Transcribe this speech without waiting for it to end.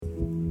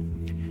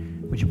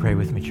Would you pray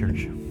with me,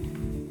 church?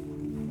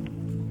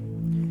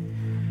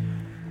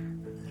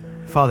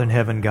 Father in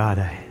heaven, God,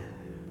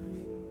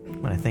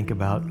 when I think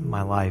about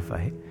my life,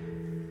 I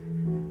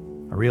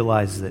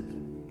realize that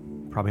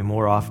probably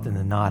more often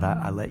than not,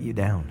 I let you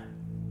down.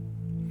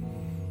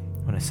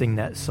 When I sing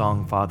that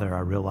song, Father,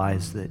 I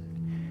realize that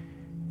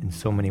in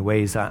so many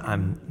ways,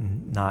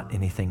 I'm not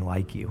anything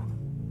like you.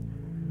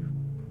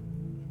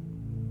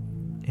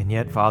 And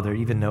yet, Father,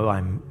 even though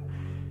I'm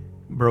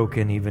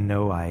broken, even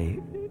though I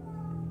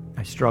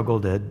struggle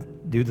to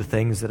do the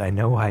things that I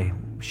know I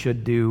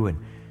should do, and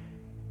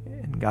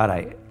God,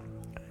 I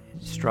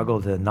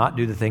struggle to not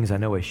do the things I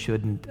know I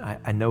shouldn't.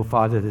 I know,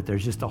 Father, that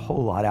there's just a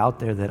whole lot out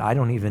there that I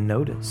don't even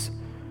notice.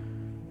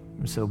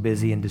 I'm so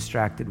busy and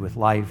distracted with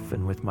life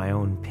and with my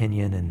own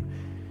opinion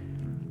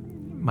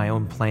and my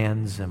own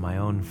plans and my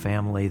own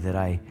family that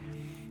I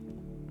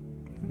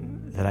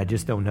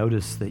just don't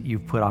notice that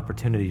you've put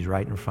opportunities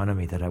right in front of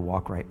me that I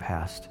walk right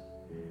past.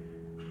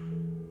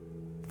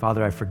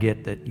 Father, I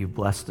forget that you've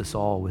blessed us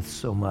all with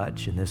so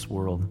much in this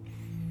world.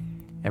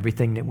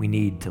 Everything that we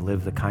need to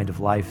live the kind of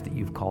life that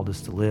you've called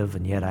us to live,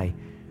 and yet I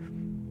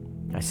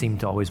seem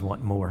to always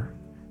want more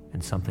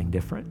and something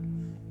different.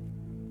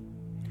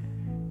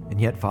 And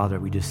yet,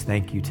 Father, we just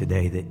thank you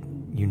today that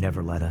you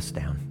never let us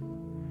down.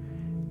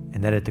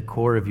 And that at the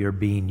core of your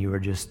being, you're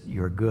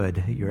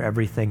good. You're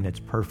everything that's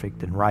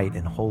perfect and right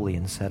and holy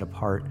and set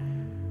apart.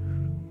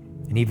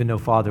 And even though,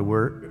 Father,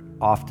 we're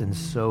often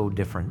so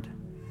different,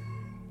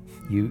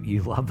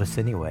 you love us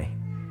anyway.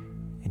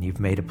 And you've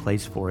made a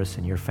place for us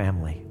in your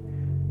family.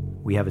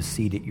 We have a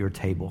seat at your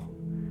table.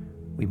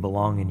 We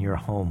belong in your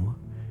home.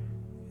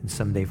 And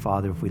someday,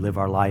 Father, if we live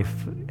our life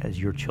as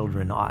your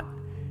children ought,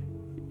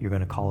 you're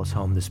going to call us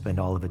home to spend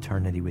all of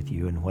eternity with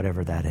you and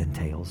whatever that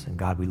entails. And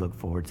God, we look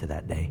forward to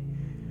that day.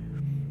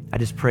 I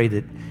just pray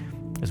that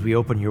as we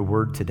open your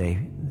word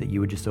today, that you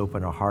would just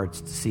open our hearts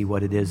to see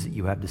what it is that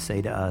you have to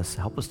say to us.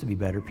 Help us to be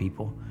better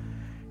people.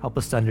 Help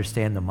us to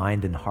understand the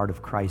mind and heart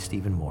of Christ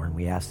even more. And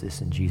we ask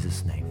this in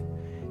Jesus' name.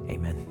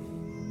 Amen.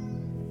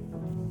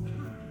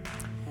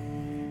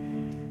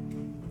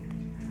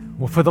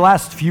 Well, for the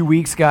last few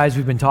weeks, guys,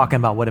 we've been talking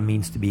about what it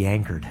means to be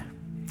anchored.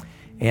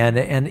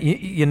 And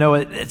you know,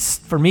 it's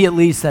for me at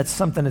least, that's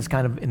something that's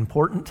kind of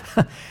important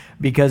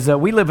because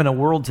we live in a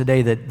world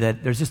today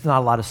that there's just not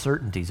a lot of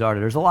certainties, are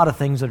there? There's a lot of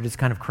things that are just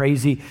kind of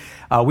crazy.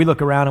 We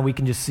look around and we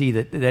can just see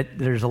that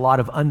there's a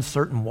lot of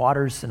uncertain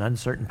waters and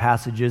uncertain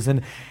passages.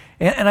 And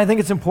I think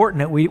it's important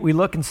that we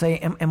look and say,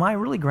 am I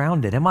really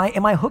grounded? Am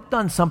I hooked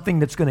on something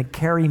that's going to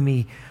carry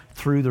me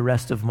through the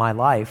rest of my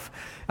life?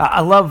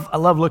 I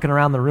love looking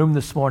around the room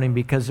this morning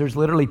because there's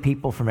literally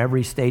people from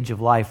every stage of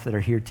life that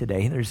are here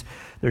today.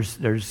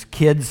 There's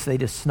kids, they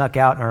just snuck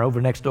out and are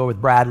over next door with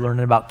Brad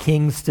learning about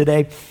kings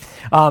today.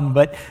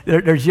 But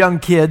there's young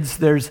kids,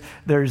 there's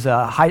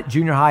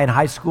junior high and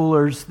high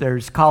schoolers,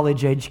 there's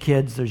college age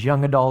kids, there's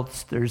young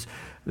adults,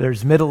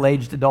 there's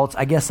middle-aged adults.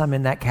 I guess I'm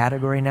in that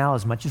category now,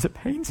 as much as it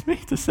pains me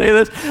to say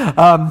this.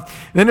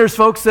 Then there's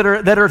folks that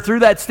are through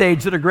that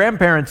stage, that are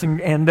grandparents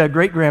and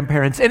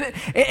great-grandparents.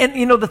 And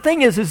you know, the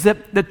thing is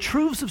that the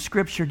truths of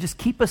Scripture just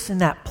keep us in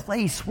that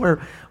place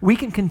where we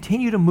can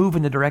continue to move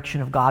in the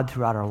direction of God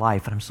throughout our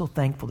life. And I'm so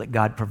thankful that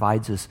God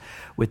provides us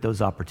with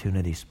those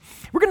opportunities.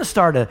 We're going to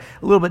start a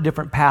little bit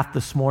different path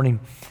this morning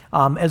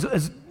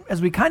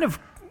as we kind of,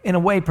 in a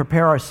way,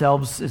 prepare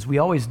ourselves, as we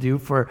always do,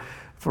 for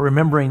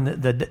remembering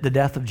the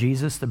death of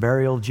Jesus, the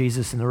burial of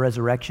Jesus, and the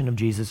resurrection of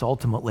Jesus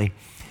ultimately.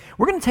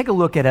 We're going to take a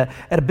look at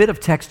a bit of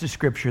text of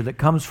Scripture that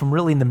comes from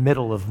really in the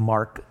middle of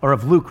Luke,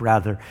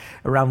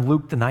 around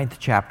Luke the 9th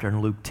chapter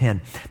and Luke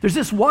 10. There's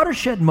this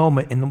watershed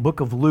moment in the book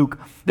of Luke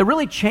that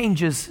really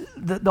changes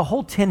the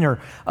whole tenor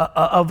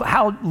of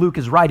how Luke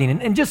is writing.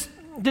 And just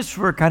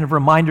for kind of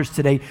reminders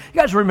today, you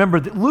guys remember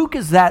that Luke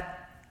is that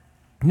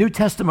New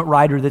Testament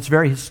writer that's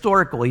very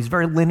historical. He's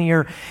very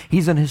linear.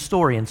 He's an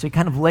historian, so he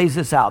kind of lays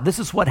this out. This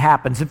is what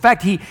happens. In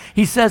fact, he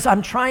says,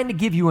 I'm trying to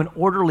give you an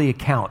orderly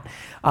account.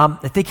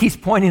 I think he's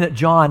pointing at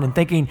John and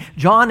thinking,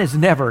 John is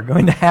never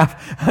going to have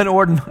an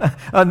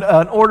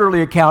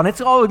orderly account.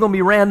 It's always going to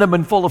be random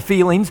and full of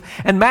feelings.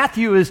 And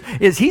Matthew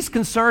he's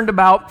concerned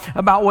about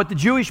what the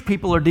Jewish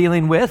people are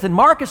dealing with. And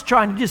Mark is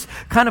trying to just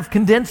kind of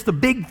condense the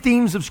big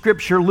themes of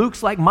Scripture.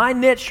 Luke's like, my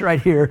niche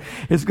right here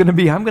is going to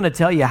be, I'm going to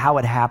tell you how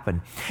it happened.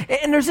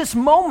 And there's this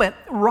moment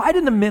right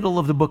in the middle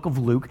of the book of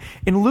Luke,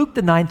 in Luke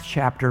the 9th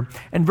chapter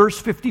and verse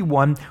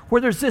 51,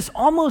 where there's this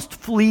almost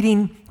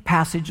fleeting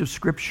passage of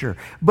Scripture.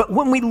 But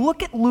when we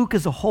look at Luke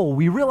as a whole,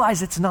 we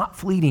realize it's not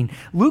fleeting.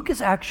 Luke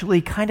is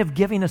actually kind of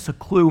giving us a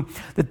clue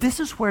that this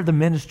is where the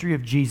ministry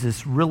of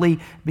Jesus really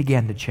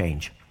began to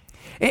change.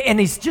 And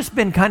he's just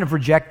been kind of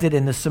rejected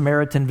in the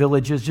Samaritan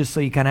villages, just so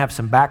you kind of have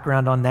some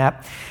background on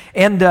that.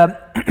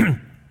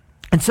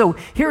 And so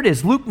here it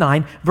is, Luke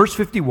 9, verse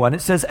 51.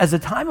 It says, as the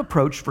time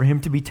approached for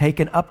him to be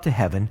taken up to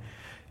heaven,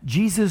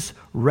 Jesus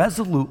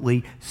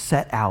resolutely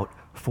set out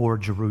for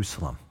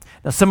Jerusalem.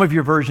 Now, some of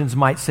your versions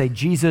might say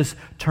Jesus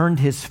turned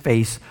his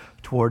face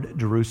toward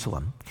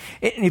Jerusalem.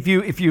 And if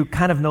you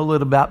kind of know a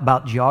little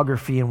about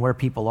geography and where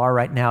people are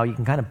right now, you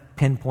can kind of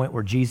pinpoint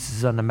where Jesus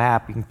is on the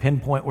map. You can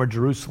pinpoint where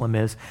Jerusalem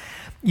is.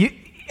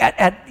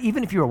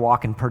 Even if you were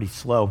walking pretty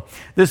slow,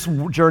 this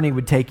journey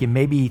would take you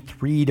maybe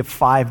 3 to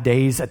 5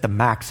 days at the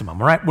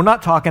maximum, all right? We're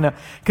not talking a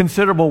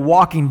considerable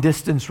walking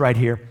distance right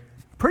here.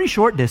 Pretty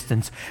short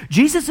distance.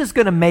 Jesus is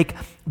going to make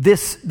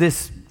this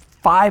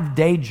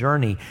 5-day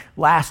journey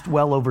last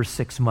well over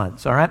 6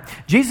 months, all right?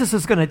 Jesus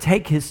is going to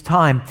take his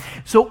time.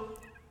 So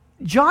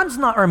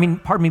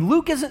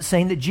Luke isn't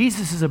saying that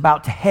Jesus is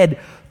about to head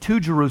to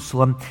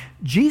Jerusalem.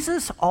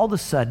 Jesus, all of a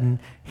sudden,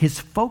 his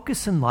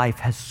focus in life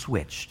has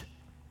switched.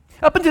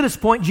 Up until this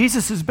point,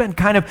 Jesus has been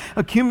kind of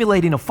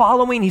accumulating a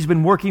following. He's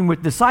been working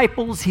with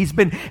disciples. He's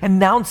been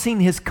announcing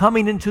his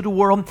coming into the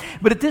world.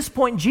 But at this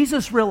point,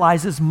 Jesus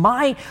realizes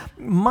my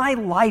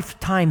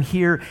lifetime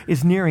here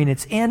is nearing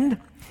its end,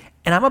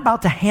 and I'm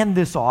about to hand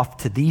this off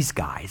to these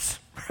guys,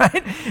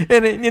 right?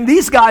 And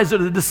these guys are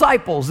the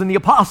disciples and the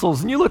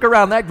apostles. And you look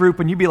around that group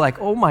and you'd be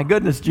like, oh my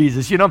goodness,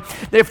 Jesus. You know,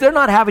 if they're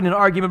not having an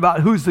argument about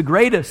who's the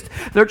greatest,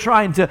 they're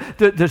trying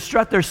to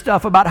strut their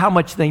stuff about how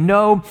much they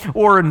know,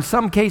 or in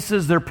some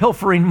cases, they're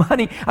pilfering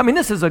money. I mean,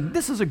 this is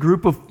a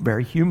group of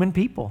very human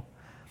people.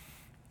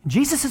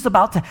 Jesus is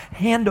about to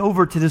hand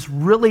over to this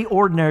really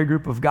ordinary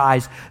group of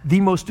guys the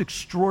most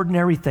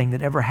extraordinary thing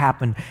that ever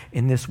happened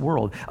in this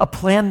world. A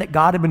plan that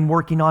God had been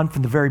working on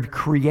from the very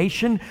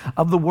creation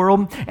of the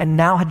world and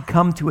now had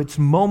come to its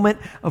moment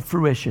of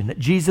fruition. That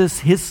Jesus,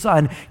 his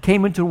son,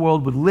 came into the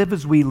world, would live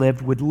as we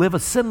lived, would live a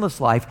sinless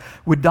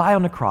life, would die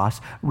on the cross,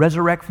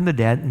 resurrect from the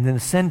dead, and then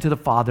ascend to the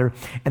Father,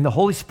 and the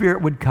Holy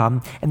Spirit would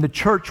come, and the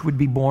church would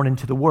be born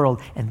into the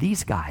world. And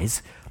these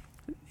guys,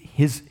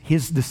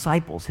 his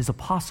disciples, his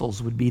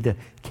apostles, would be the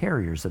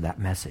carriers of that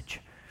message.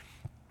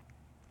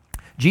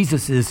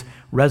 Jesus is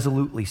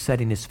resolutely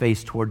setting his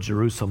face toward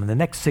Jerusalem. In the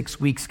next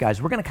 6 weeks,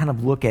 guys, we're going to kind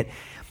of look at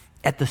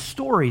the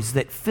stories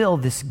that fill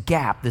this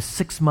gap, this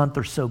 6-month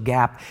or so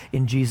gap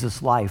in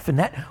Jesus' life. And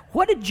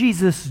what did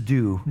Jesus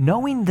do,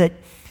 knowing that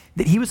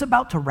he was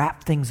about to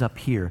wrap things up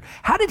here?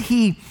 How did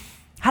he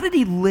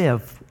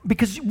live?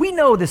 Because we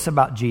know this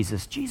about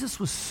Jesus. Jesus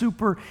was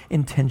super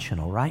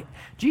intentional, right?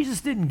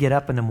 Jesus didn't get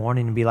up in the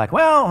morning and be like,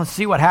 well, let's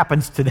see what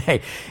happens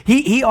today.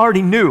 He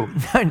already knew.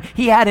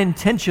 He had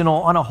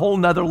intentional on a whole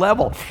nother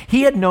level.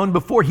 He had known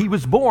before he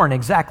was born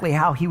exactly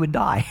how he would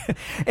die.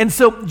 And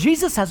so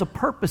Jesus has a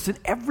purpose in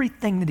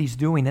everything that he's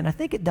doing. And I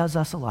think it does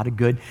us a lot of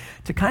good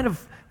to kind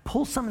of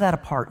pull some of that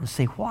apart and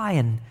say why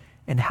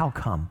and how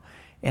come.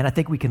 And I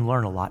think we can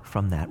learn a lot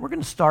from that. We're going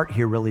to start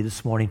here really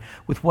this morning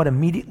with what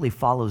immediately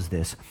follows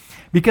this.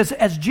 Because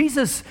as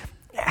Jesus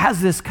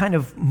has this kind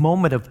of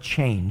moment of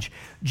change,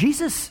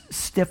 Jesus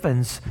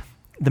stiffens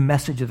the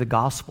message of the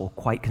gospel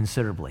quite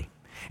considerably.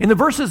 In the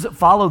verses that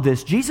follow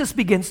this, Jesus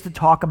begins to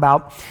talk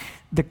about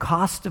the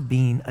cost of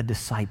being a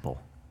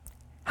disciple.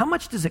 How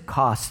much does it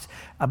cost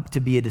to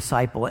be a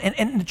disciple?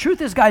 And the truth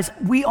is, guys,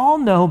 we all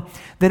know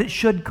that it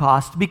should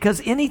cost,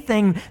 because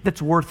anything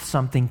that's worth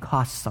something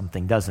costs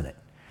something, doesn't it?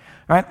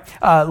 Right?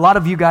 A lot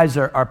of you guys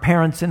are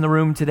parents in the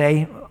room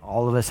today.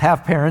 All of us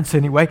have parents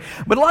anyway.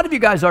 But a lot of you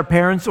guys are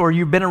parents, or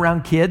you've been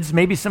around kids.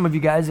 Maybe some of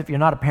you guys, if you're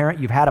not a parent,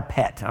 you've had a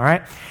pet, all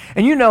right?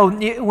 And you know,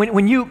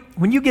 when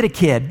you get a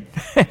kid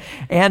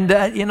and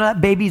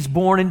that baby's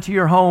born into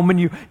your home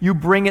and you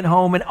bring it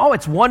home and, oh,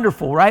 it's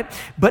wonderful, right?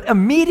 But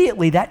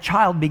immediately that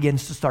child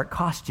begins to start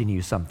costing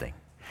you something.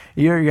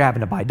 You're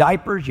having to buy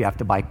diapers, you have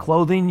to buy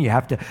clothing, you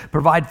have to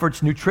provide for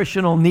its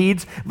nutritional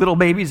needs. Little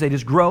babies, they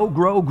just grow,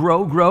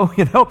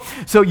 you know.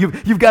 So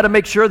you've got to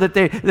make sure that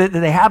they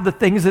have the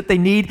things that they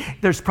need.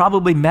 There's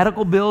probably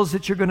medical bills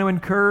that you're going to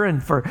incur,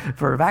 and for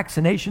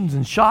vaccinations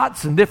and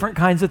shots and different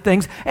kinds of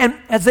things. And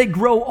as they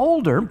grow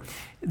older,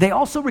 they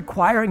also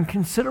require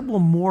considerable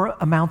more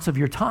amounts of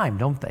your time,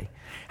 don't they?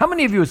 How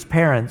many of you as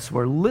parents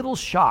were a little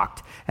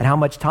shocked at how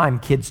much time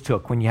kids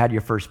took when you had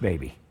your first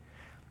baby?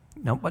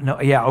 No,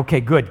 yeah, okay,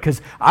 good,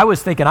 because I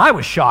was thinking I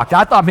was shocked.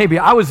 I thought maybe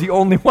I was the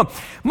only one.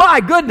 My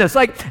goodness,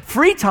 like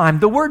free time,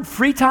 the word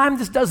free time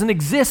just doesn't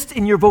exist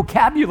in your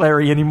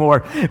vocabulary anymore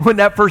when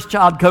that first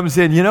child comes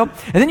in, you know?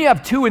 And then you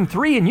have 2 and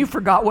 3, and you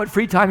forgot what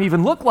free time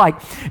even looked like,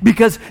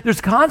 because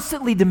there's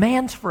constantly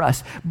demands for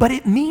us. But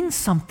it means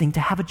something to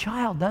have a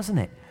child, doesn't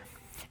it?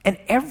 And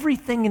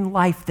everything in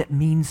life that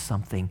means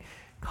something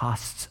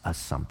costs us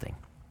something.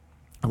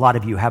 A lot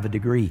of you have a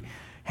degree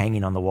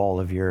hanging on the wall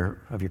of your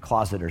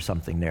closet or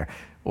something there,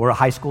 or a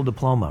high school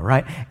diploma,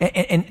 right?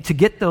 And to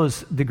get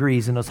those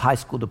degrees and those high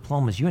school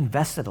diplomas, you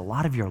invested a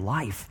lot of your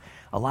life,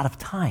 a lot of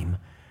time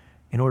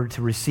in order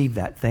to receive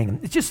that thing.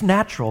 It's just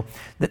natural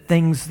that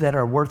things that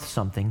are worth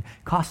something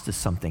cost us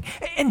something.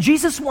 And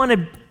Jesus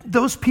wanted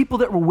those people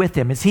that were with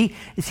him, as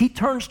he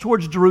turns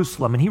towards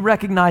Jerusalem and he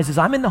recognizes,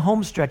 I'm in the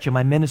home stretch of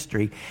my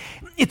ministry,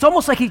 it's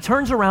almost like he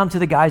turns around to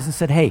the guys and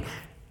said, hey,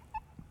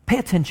 pay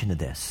attention to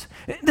this.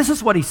 This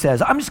is what he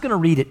says. I'm just going to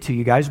read it to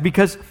you guys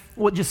because,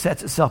 well, it just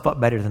sets itself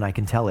up better than I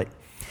can tell it.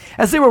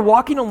 As they were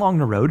walking along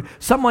the road,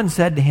 someone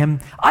said to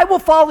him, I will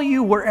follow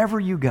you wherever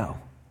you go.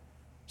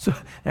 So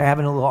they're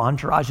having a little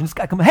entourage, and this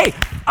guy comes, hey,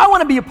 I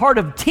want to be a part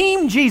of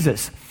Team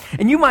Jesus.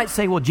 And you might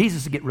say, well,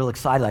 Jesus would get real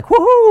excited, like,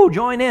 woohoo,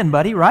 join in,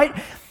 buddy, right?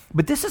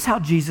 But this is how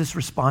Jesus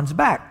responds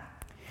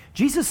back.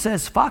 Jesus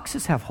says,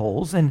 foxes have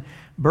holes and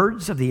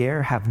birds of the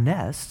air have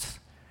nests,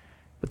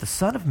 but the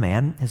Son of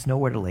Man has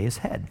nowhere to lay his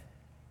head.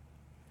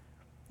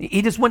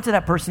 He just went to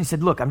that person and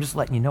said, look, I'm just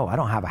letting you know, I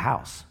don't have a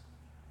house.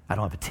 I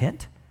don't have a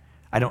tent.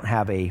 I don't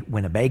have a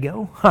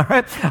Winnebago, all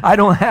right? I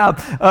don't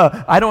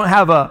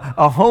have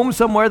a home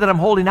somewhere that I'm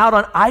holding out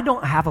on. I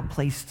don't have a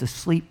place to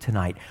sleep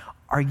tonight.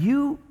 Are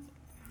you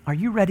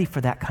ready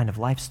for that kind of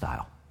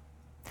lifestyle?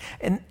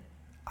 And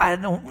I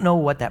don't know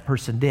what that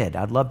person did.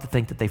 I'd love to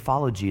think that they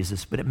followed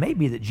Jesus, but it may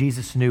be that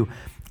Jesus knew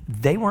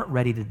they weren't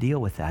ready to deal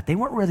with that. They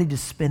weren't ready to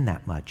spend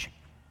that much.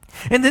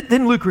 And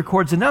then Luke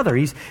records another.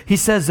 He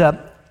says,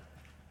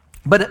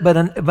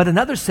 But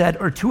another said,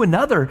 or to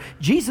another,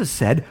 Jesus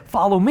said,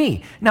 follow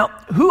me. Now,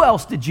 who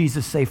else did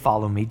Jesus say,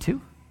 follow me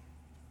to?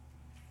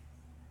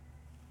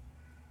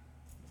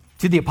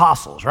 To the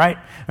apostles, right?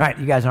 All right,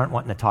 you guys aren't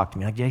wanting to talk to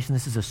me. Like, Jason,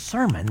 this is a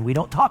sermon. We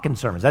don't talk in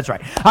sermons. That's right.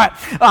 All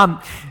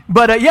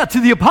right. Yeah, to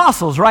the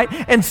apostles, right?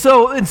 And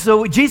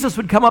so Jesus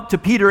would come up to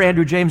Peter,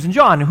 Andrew, James, and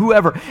John,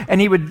 whoever,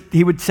 and he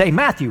would say,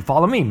 Matthew,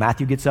 follow me.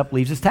 Matthew gets up,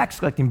 leaves his tax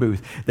collecting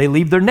booth. They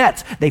leave their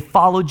nets. They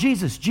follow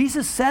Jesus.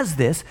 Jesus says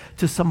this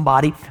to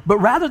somebody, but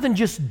rather than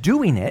just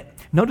doing it,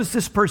 notice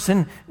this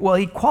person, well,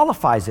 he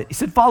qualifies it. He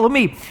said, follow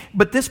me.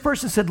 But this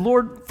person said,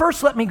 Lord,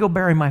 first let me go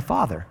bury my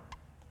father.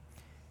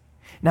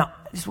 Now,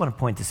 I just want to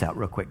point this out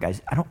real quick, guys.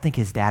 I don't think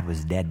his dad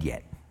was dead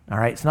yet, all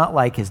right? It's not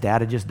like his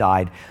dad had just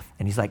died,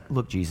 and he's like,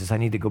 look, Jesus, I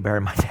need to go bury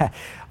my dad.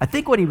 I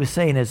think what he was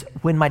saying is,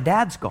 when my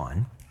dad's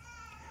gone,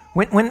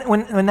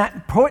 when that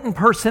important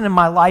person in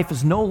my life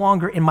is no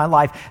longer in my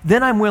life,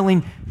 then I'm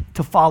willing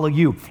to follow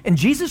you. And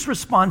Jesus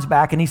responds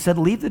back, and he said,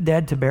 leave the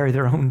dead to bury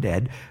their own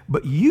dead,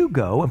 but you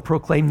go and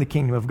proclaim the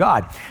kingdom of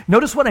God.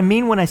 Notice what I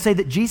mean when I say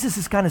that Jesus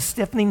is kind of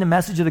stiffening the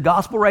message of the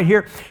gospel right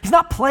here. He's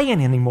not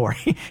playing anymore.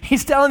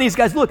 He's telling these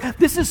guys, look,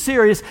 this is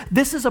serious.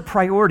 This is a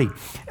priority.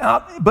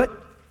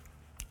 But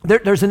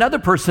there's another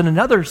person,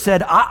 another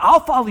said,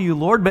 I'll follow you,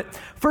 Lord, but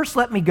first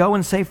let me go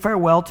and say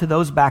farewell to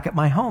those back at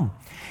my home.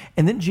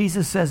 And then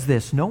Jesus says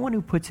this, no one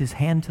who puts his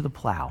hand to the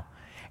plow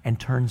and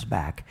turns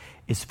back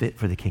is fit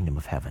for the kingdom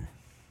of heaven.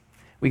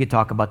 We could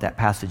talk about that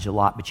passage a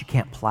lot, but you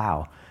can't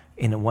plow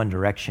in one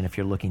direction if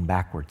you're looking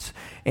backwards.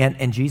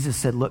 And Jesus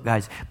said, look,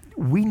 guys,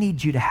 we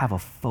need you to have a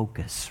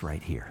focus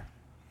right here.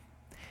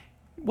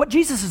 What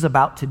Jesus is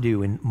about to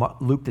do in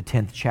Luke the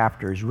 10th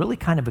chapter is really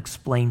kind of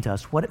explain to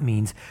us what it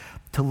means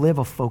to live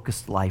a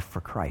focused life for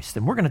Christ.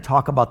 And we're going to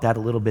talk about that a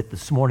little bit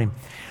this morning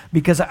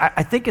because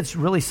I think it's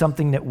really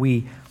something that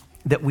we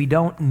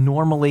don't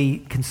normally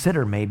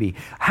consider maybe.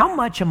 How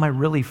much am I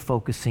really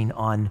focusing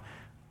on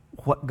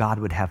what God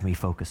would have me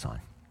focus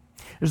on?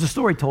 There's a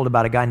story told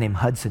about a guy named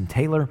Hudson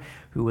Taylor,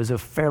 who was a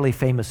fairly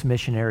famous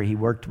missionary. He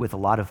worked with a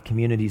lot of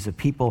communities of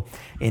people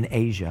in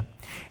Asia.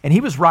 And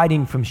he was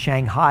riding from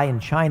Shanghai in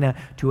China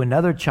to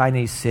another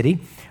Chinese city.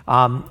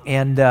 As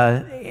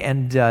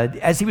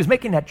he was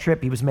making that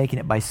trip, he was making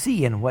it by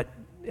sea in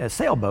a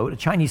sailboat, a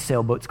Chinese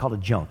sailboat. It's called a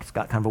junk. It's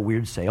got kind of a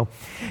weird sail.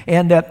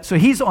 And so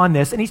he's on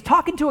this, and he's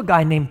talking to a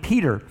guy named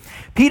Peter.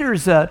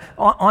 Peter's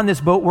on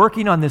this boat,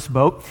 working on this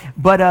boat.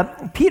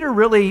 But Peter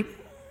really,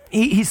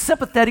 he's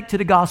sympathetic to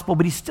the gospel,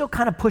 but he's still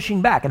kind of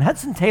pushing back. And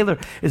Hudson Taylor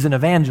is an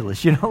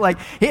evangelist, like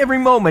every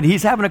moment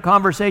he's having a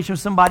conversation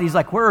with somebody. He's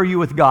like, where are you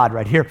with God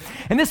right here?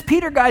 And this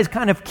Peter guy's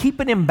kind of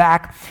keeping him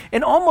back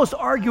and almost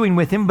arguing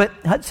with him, but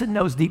Hudson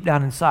knows deep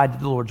down inside that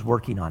the Lord's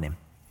working on him.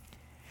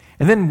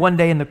 And then one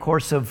day in the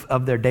course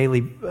of their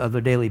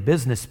daily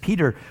business,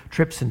 Peter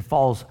trips and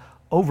falls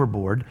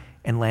overboard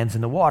and lands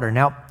in the water.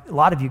 Now, a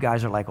lot of you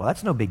guys are like, well,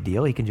 that's no big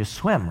deal. He can just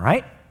swim,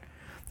 right?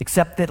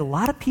 Except that a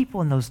lot of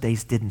people in those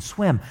days didn't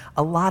swim.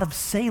 A lot of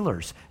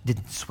sailors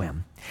didn't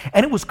swim.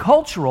 And it was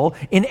cultural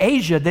in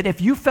Asia that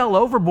if you fell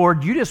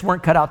overboard, you just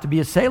weren't cut out to be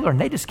a sailor, and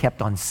they just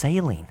kept on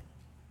sailing,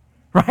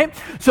 right?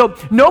 So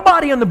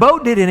nobody on the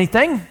boat did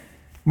anything.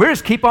 We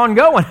just keep on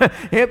going.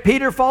 If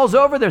Peter falls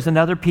over, there's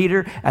another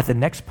Peter. At the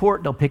next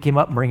port, they'll pick him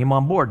up and bring him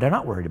on board. They're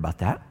not worried about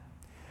that.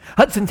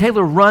 Hudson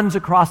Taylor runs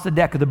across the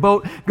deck of the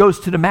boat, goes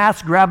to the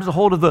mast, grabs a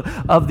hold of the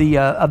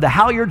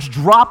halyards,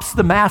 drops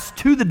the mast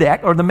to the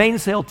deck, or the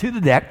mainsail to the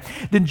deck,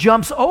 then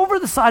jumps over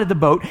the side of the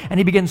boat, and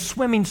he begins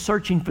swimming,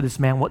 searching for this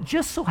man. Well, it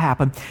just so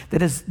happened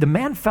that as the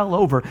man fell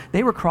over,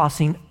 they were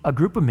crossing a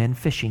group of men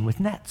fishing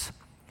with nets.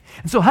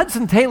 And so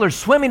Hudson Taylor's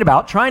swimming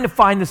about, trying to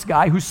find this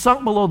guy who's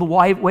sunk below the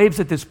waves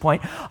at this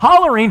point,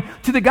 hollering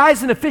to the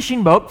guys in the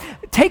fishing boat,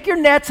 take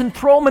your nets and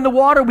throw them in the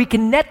water. We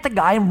can net the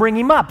guy and bring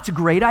him up. It's a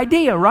great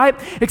idea, right?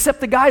 Except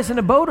the guys in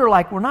the boat are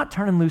like, we're not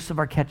turning loose of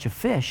our catch of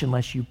fish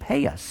unless you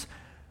pay us.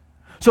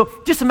 So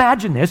just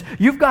imagine this.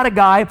 You've got a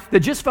guy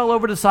that just fell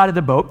over the side of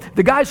the boat.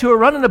 The guys who are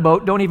running the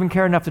boat don't even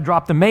care enough to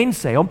drop the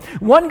mainsail.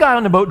 One guy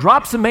on the boat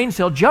drops the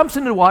mainsail, jumps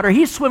into the water.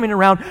 He's swimming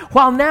around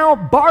while now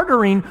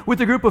bartering with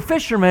a group of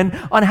fishermen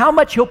on how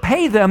much he'll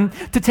pay them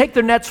to take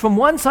their nets from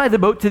one side of the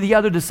boat to the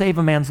other to save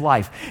a man's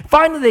life.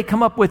 Finally, they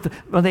come up with,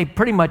 they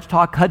pretty much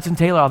talk Hudson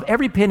Taylor off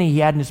every penny he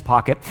had in his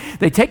pocket.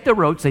 They take the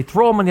ropes, they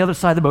throw him on the other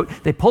side of the boat,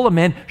 they pull him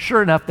in.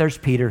 Sure enough, there's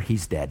Peter.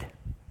 He's dead.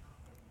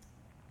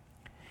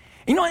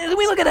 You know,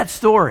 we look at that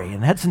story,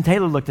 and Hudson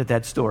Taylor looked at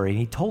that story, and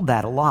he told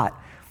that a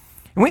lot.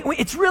 And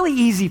it's really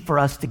easy for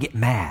us to get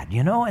mad,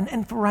 you know,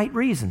 and for right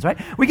reasons, right?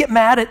 We get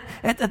mad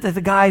at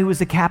the guy who was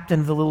the captain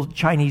of the little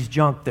Chinese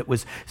junk that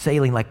was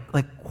sailing, like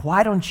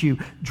why don't you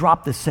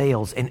drop the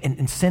sails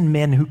and send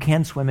men who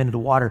can swim into the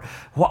water?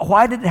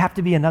 Why did it have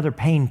to be another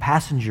paying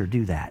passenger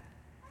do that?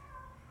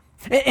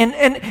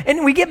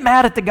 And we get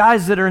mad at the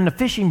guys that are in the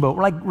fishing boat.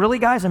 We're like, really,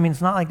 guys? I mean,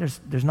 it's not like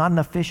there's not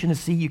enough fish in the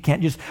sea. You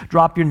can't just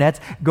drop your nets,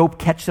 go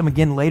catch them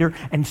again later,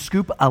 and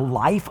scoop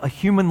a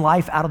human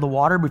life out of the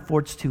water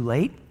before it's too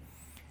late.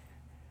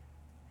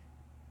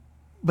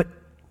 But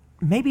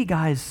maybe,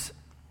 guys,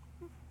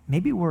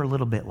 maybe we're a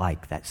little bit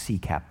like that sea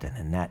captain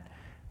and that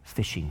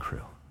fishing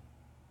crew.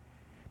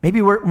 Maybe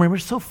we're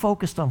so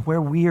focused on where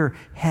we're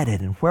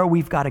headed and where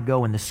we've got to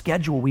go and the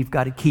schedule we've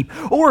got to keep.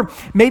 Or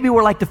maybe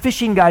we're like the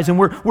fishing guys and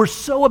we're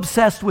so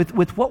obsessed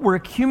with what we're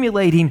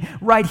accumulating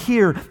right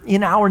here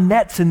in our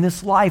nets in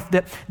this life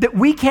that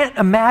we can't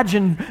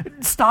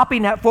imagine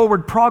stopping that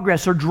forward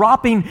progress or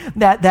dropping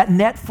that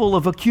net full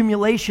of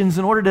accumulations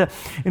in order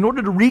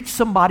to reach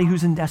somebody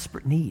who's in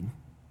desperate need.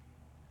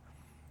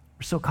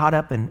 We're so caught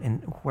up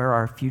in where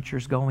our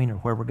future's going or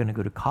where we're going to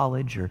go to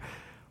college or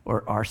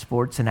our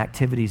sports and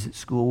activities at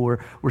school.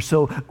 We're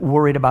so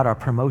worried about our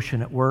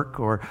promotion at work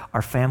or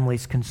our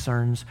family's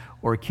concerns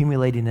or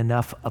accumulating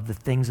enough of the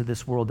things of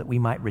this world that we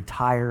might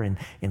retire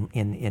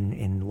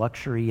in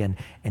luxury and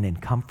in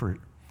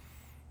comfort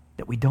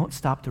that we don't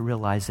stop to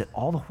realize that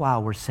all the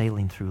while we're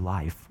sailing through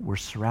life, we're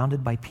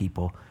surrounded by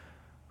people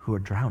who are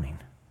drowning.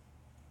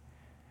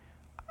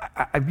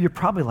 You're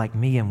probably like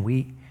me, and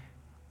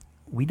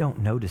we don't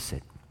notice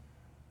it.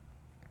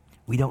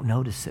 We don't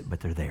notice it, but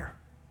they're there.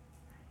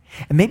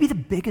 And maybe the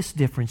biggest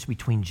difference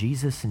between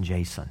Jesus and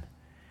Jason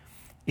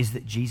is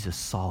that Jesus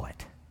saw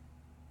it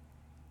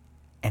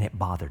and it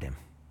bothered him.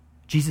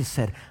 Jesus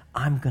said,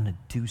 I'm going to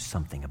do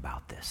something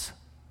about this.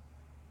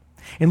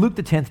 In Luke,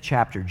 the 10th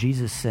chapter,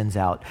 Jesus sends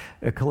out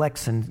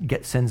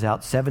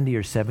 70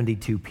 or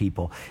 72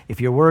 people.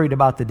 If you're worried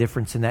about the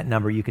difference in that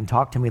number, you can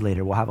talk to me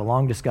later. We'll have a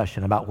long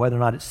discussion about whether or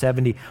not it's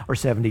 70 or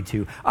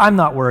 72. I'm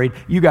not worried.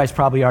 You guys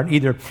probably aren't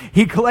either.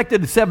 He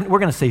collected we're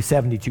going to say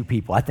 72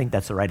 people. I think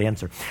that's the right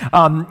answer.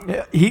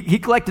 He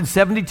collected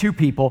 72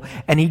 people,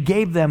 and he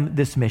gave them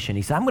this mission.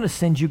 He said, I'm going to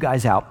send you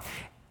guys out.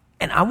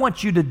 And I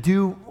want you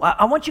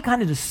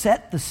kind of to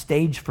set the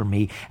stage for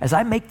me as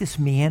I make this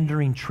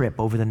meandering trip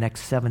over the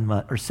next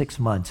 6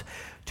 months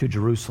to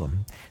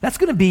Jerusalem. That's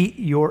going to be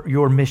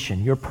your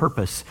mission, your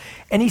purpose.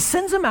 And he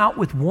sends them out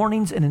with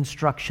warnings and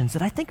instructions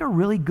that I think are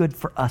really good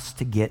for us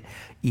to get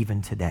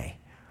even today.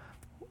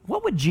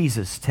 What would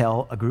Jesus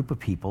tell a group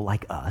of people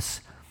like us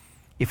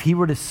if he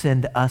were to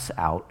send us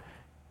out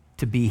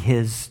to be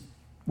his,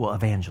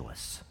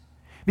 evangelists?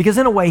 Because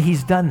in a way,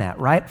 he's done that,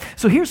 right?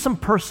 So here's some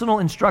personal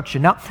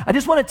instruction. Now, I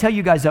just want to tell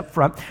you guys up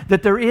front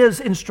that there is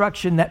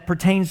instruction that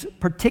pertains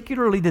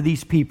particularly to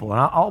these people,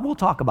 and we'll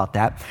talk about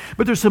that.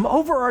 But there's some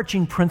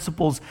overarching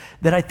principles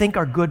that I think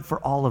are good for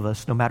all of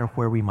us, no matter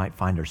where we might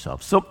find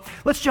ourselves. So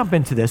let's jump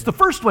into this. The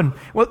first one,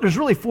 there's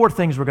really 4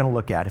 things we're going to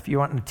look at. If you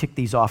want to tick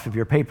these off of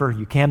your paper,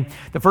 you can.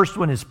 The first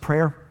one is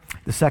prayer.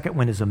 The second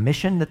one is a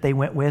mission that they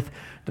went with.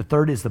 The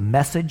third is the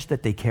message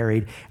that they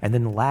carried. And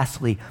then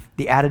lastly,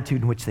 the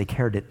attitude in which they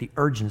carried it, the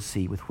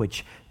urgency with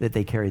which that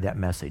they carried that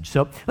message.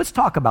 So let's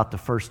talk about the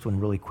first one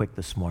really quick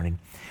this morning.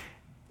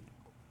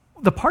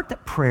 The part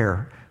that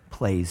prayer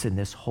plays in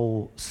this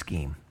whole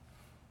scheme.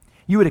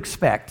 You would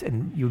expect,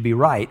 and you would be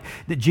right,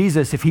 that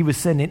Jesus, if he was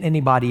sending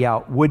anybody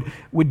out,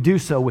 would do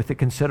so with a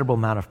considerable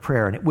amount of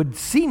prayer. And it would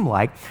seem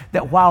like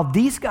that while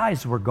these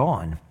guys were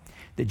gone,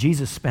 that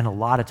Jesus spent a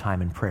lot of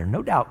time in prayer,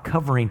 no doubt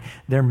covering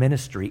their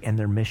ministry and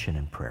their mission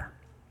in prayer.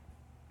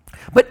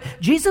 But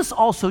Jesus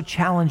also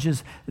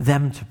challenges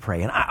them to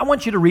pray. And I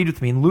want you to read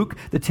with me in Luke,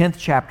 the 10th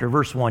chapter,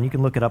 verse 1. You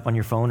can look it up on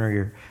your phone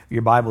or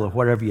your Bible or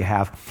whatever you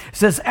have. It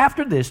says,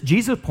 after this,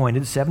 Jesus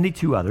appointed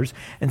 72 others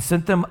and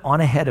sent them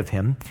on ahead of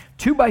him,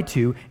 2 by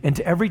 2,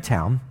 into every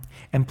town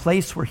and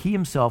place where he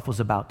himself was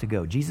about to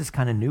go. Jesus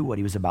kind of knew what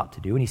he was about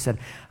to do. And he said,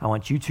 I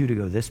want you 2 to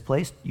go this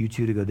place, you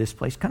 2 to go this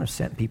place, kind of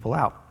sent people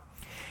out.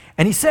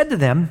 And he said to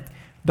them,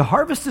 the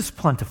harvest is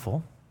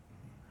plentiful,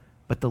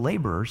 but the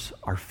laborers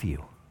are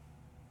few.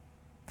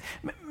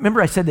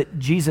 Remember I said that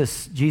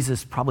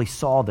Jesus probably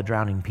saw the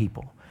drowning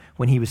people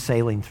when he was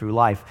sailing through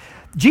life.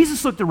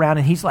 Jesus looked around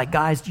and he's like,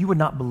 guys, you would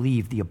not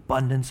believe the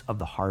abundance of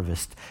the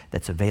harvest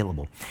that's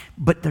available.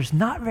 But there's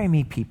not very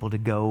many people to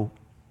go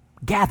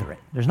gather it.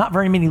 There's not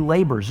very many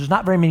laborers. There's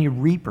not very many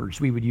reapers,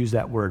 we would use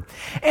that word.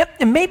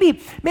 And maybe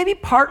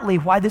partly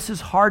why this is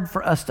hard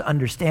for us to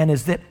understand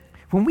is that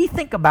when we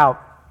think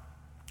about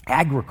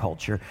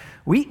agriculture,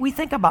 we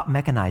think about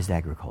mechanized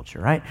agriculture,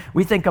 right?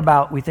 We think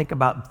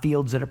about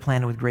fields that are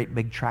planted with great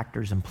big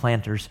tractors and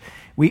planters.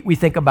 We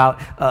think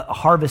about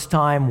harvest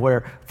time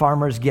where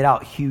farmers get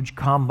out huge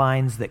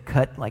combines that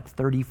cut like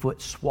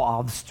 30-foot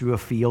swaths through a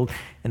field,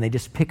 and they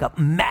just pick up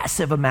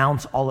massive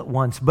amounts all at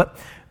once. But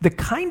the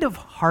kind of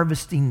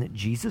harvesting that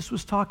Jesus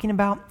was talking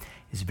about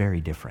is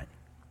very different.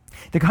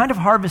 The kind of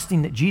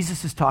harvesting that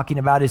Jesus is talking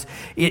about is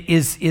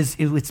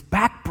it's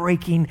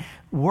backbreaking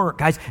work,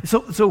 guys.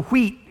 So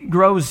wheat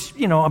grows,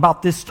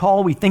 about this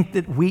tall. We think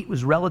that wheat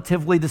was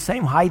relatively the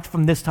same height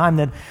from this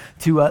time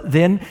to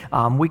then.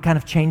 We kind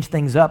of changed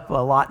things up a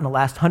lot in the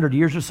last 100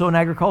 years or so in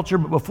agriculture,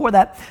 but before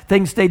that,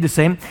 things stayed the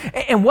same.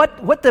 And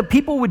what the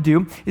people would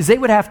do is they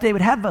would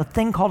have a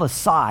thing called a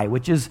scythe,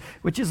 which is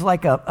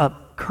like a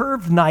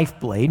curved knife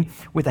blade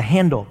with a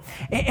handle,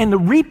 and the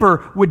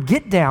reaper would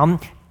get down,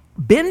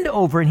 bend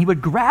over, and he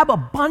would grab a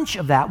bunch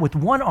of that with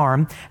one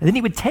arm, and then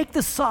he would take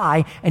the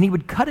scythe and he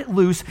would cut it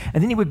loose,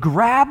 and then he would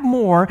grab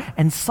more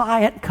and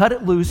scythe it, cut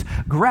it loose,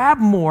 grab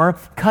more,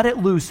 cut it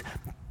loose.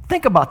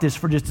 Think about this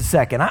for just a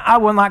second.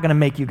 I'm not going to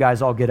make you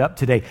guys all get up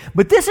today,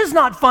 but this is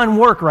not fun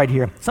work right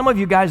here. Some of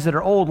you guys that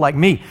are old like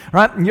me,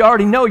 right? You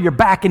already know your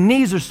back and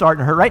knees are starting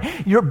to hurt,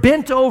 right? You're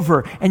bent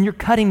over and you're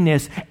cutting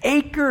this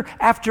acre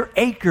after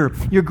acre.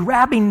 You're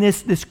grabbing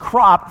this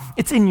crop.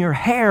 It's in your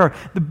hair.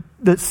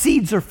 The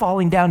seeds are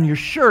falling down your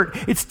shirt.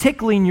 It's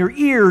tickling your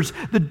ears.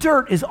 The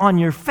dirt is on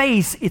your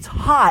face. It's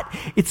hot.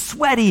 It's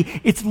sweaty.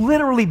 It's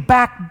literally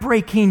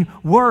back-breaking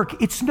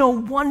work. It's no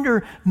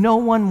wonder no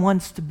one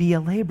wants to be a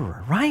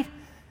laborer, right?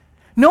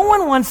 No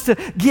one wants to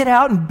get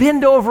out and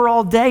bend over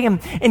all day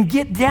and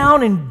get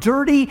down and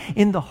dirty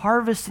in the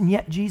harvest, and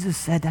yet Jesus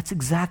said that's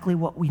exactly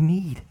what we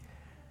need.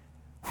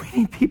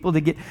 We need people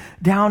to get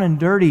down and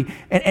dirty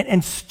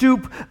and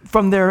stoop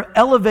from their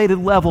elevated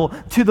level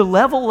to the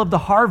level of the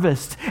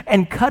harvest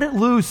and cut it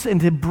loose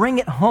and to bring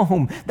it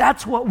home.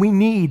 That's what we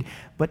need.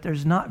 But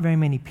there's not very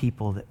many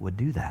people that would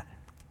do that.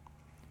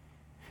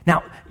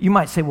 Now, you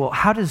might say, well,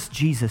 how does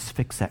Jesus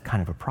fix that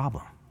kind of a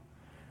problem?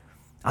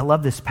 I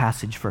love this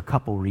passage for a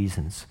couple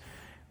reasons.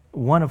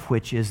 One of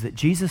which is that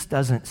Jesus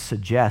doesn't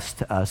suggest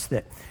to us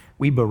that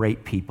we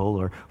berate people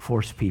or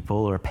force people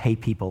or pay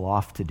people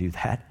off to do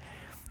that.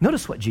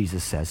 Notice what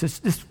Jesus says.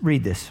 Just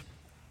read this.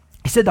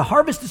 He said, the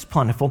harvest is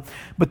plentiful,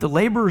 but the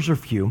laborers are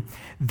few.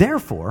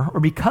 Therefore,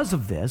 or because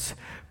of this,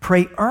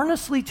 pray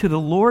earnestly to the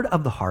Lord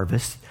of the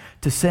harvest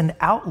to send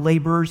out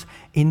laborers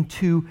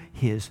into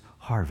his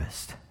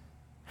harvest.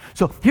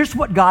 So here's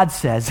what God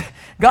says.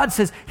 God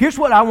says, here's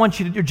what I want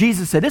you to do.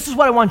 Jesus said, this is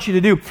what I want you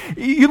to do.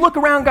 You look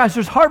around, guys,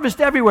 there's harvest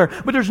everywhere,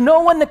 but there's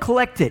no one to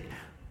collect it.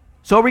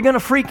 So are we going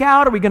to freak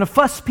out? Are we going to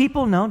fuss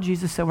people? No,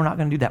 Jesus said we're not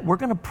going to do that. We're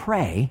going to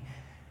pray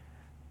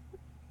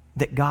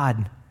that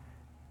God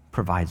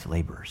provides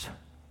laborers.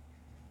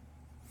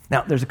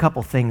 Now, there's a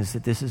couple things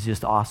that this is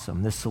just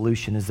awesome. This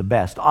solution is the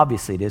best.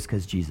 Obviously, it is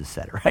because Jesus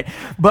said it, right?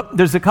 But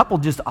there's a couple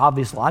just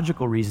obvious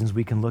logical reasons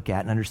we can look at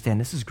and understand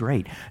this is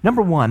great.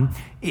 Number one,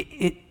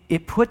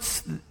 it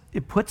puts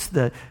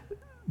the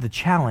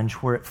challenge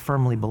where it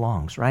firmly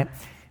belongs, right?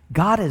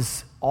 God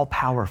is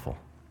all-powerful.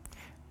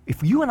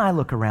 If you and I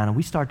look around and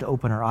we start to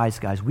open our eyes,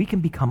 guys, we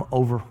can become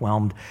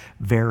overwhelmed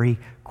very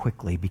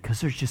quickly because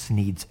there's just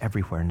needs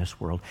everywhere in this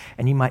world.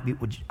 And you might be,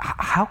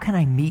 how can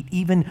I meet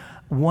even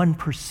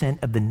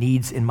 1% of the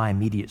needs in my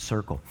immediate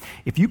circle?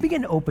 If you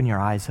begin to open your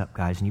eyes up,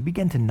 guys, and you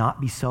begin to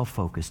not be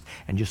self-focused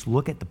and just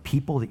look at the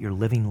people that you're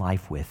living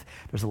life with,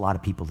 there's a lot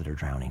of people that are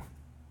drowning.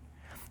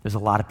 There's a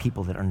lot of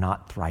people that are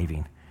not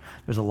thriving.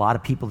 There's a lot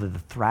of people that are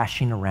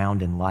thrashing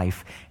around in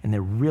life, and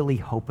they're really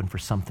hoping for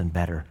something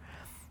better.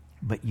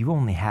 But you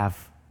only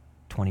have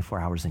 24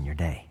 hours in your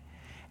day.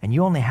 And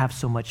you only have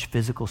so much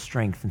physical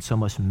strength and so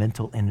much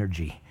mental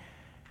energy.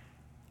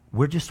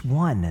 We're just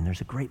one, and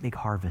there's a great big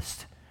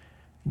harvest.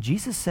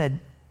 Jesus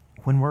said,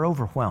 when we're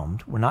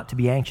overwhelmed, we're not to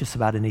be anxious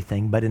about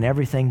anything, but in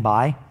everything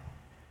by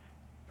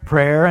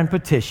prayer and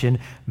petition,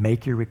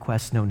 make your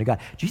requests known to God.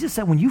 Jesus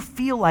said, when you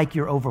feel like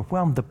you're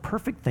overwhelmed, the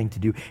perfect thing to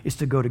do is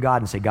to go to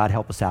God and say, God,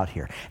 help us out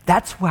here.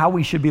 That's how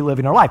we should be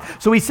living our life.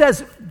 So he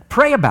says,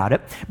 pray about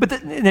it, but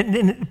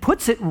it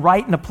puts it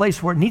right in a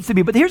place where it needs to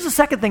be. But here's the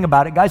second thing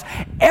about it, guys.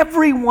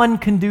 Everyone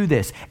can do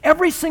this.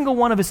 Every single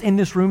one of us in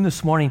this room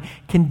this morning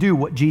can do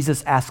what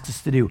Jesus asks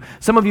us to do.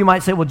 Some of you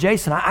might say, well,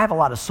 Jason, I have a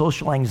lot of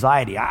social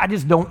anxiety. I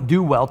just don't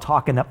do well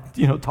talking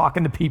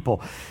to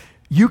people.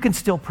 You can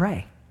still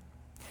pray.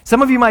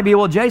 Some of you might be,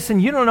 well, Jason,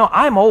 you don't know,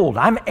 I'm old.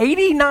 I'm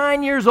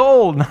 89 years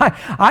old. And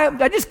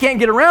I just can't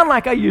get around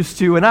like I used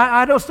to. And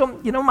I just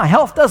don't, my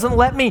health doesn't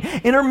let me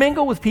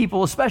intermingle with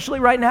people, especially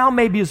right now,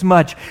 maybe as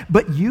much.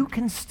 But you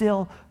can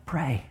still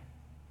pray.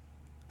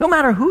 No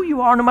matter who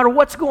you are, no matter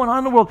what's going on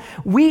in the world,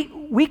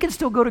 we can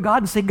still go to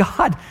God and say,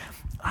 God,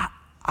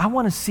 I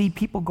want to see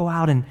people go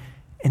out and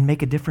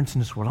make a difference in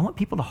this world. I want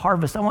people to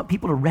harvest. I want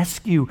people to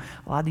rescue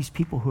a lot of these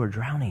people who are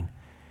drowning.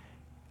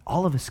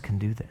 All of us can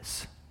do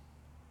this.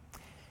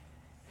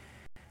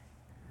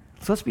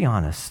 So let's be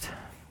honest.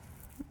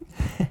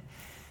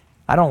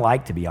 I don't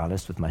like to be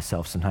honest with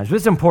myself sometimes, but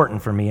it's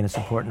important for me and it's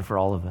important for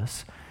all of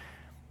us.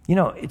 You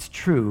know, it's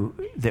true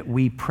that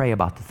we pray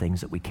about the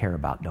things that we care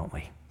about, don't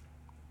we?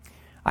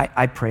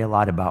 I pray a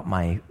lot about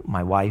my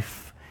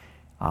wife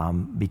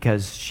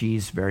because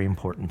she's very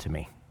important to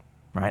me,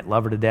 right?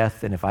 Love her to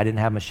death, and if I didn't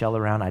have Michelle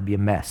around, I'd be a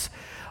mess.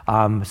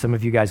 Some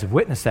of you guys have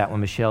witnessed that when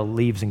Michelle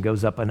leaves and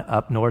goes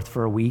up north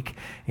for a week,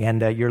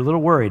 and you're a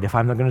little worried if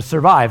I'm not going to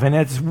survive, and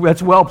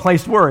that's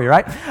well-placed worry,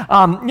 right?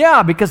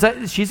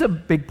 Because she's a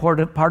big part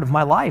of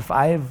my life.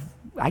 I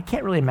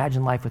can't really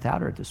imagine life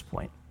without her at this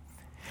point.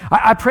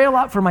 I pray a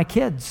lot for my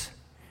kids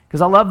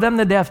because I love them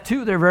to death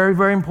too. They're very,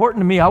 very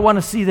important to me. I want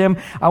to see them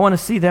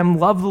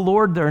love the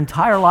Lord their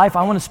entire life.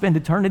 I want to spend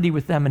eternity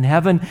with them in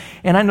heaven.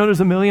 And I know there's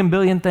a million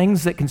billion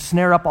things that can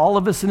snare up all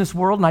of us in this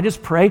world. And I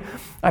just pray.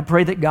 I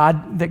pray that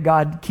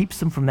God keeps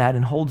them from that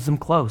and holds them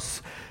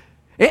close.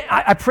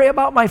 I pray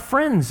about my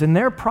friends and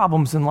their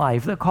problems in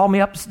life. They'll call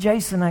me up,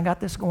 Jason, I got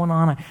this going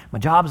on. My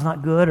job's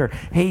not good. Or,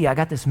 hey, I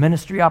got this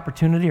ministry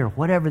opportunity, or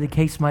whatever the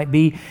case might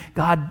be.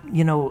 God,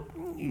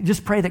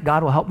 just pray that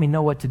God will help me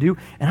know what to do.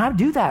 And I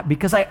do that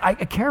because I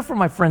care for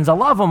my friends. I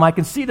love them. I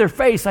can see their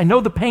face. I know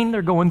the pain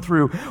they're going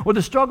through or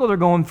the struggle they're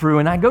going through.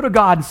 And I go to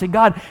God and say,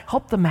 God,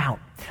 help them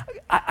out.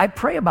 I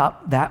pray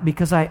about that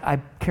because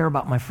I care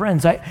about my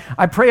friends.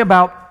 I pray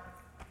about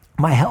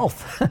my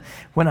health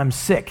when I'm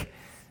sick.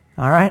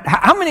 All right?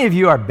 How many of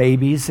you are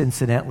babies,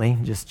 incidentally?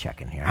 Just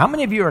checking here. How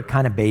many of you are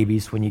kind of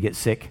babies when you get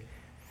sick?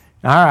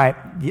 All right,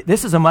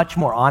 this is a much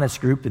more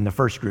honest group than the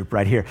first group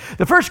right here.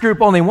 The first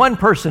group, only one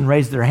person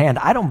raised their hand.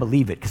 I don't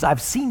believe it because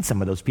I've seen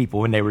some of those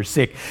people when they were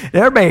sick.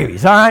 They're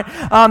babies, all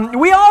right?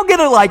 We all get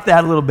it like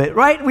that a little bit,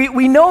 right?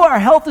 We know our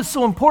health is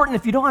so important.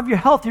 If you don't have your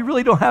health, you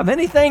really don't have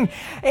anything.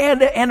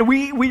 And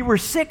we were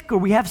sick or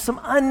we have some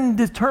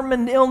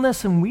undetermined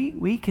illness, and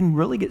we can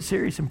really get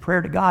serious in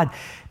prayer to God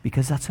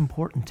because that's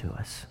important to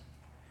us.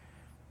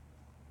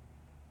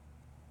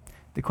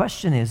 The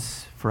question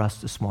is for us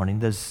this morning,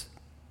 does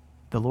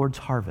the Lord's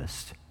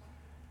harvest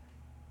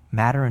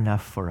matter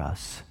enough for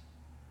us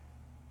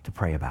to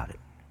pray about it?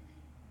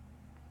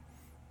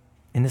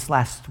 In this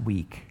last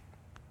week,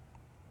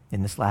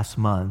 in this last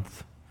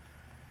month,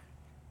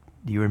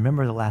 do you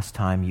remember the last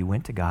time you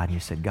went to God and you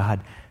said,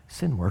 God,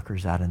 send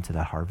workers out into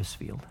that harvest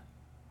field?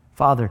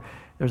 Father,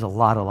 there's a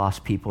lot of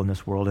lost people in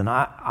this world, and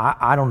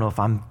I don't know if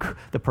I'm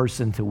the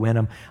person to win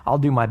them. I'll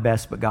do my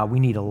best, but God, we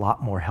need a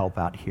lot more help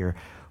out here.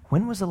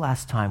 When was the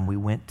last time we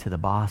went to the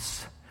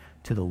boss,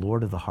 to the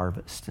Lord of the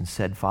harvest, and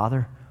said,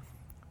 Father,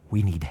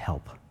 we need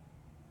help?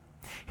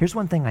 Here's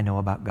one thing I know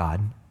about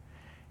God,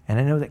 and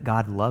I know that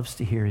God loves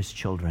to hear his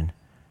children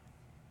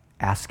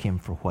ask him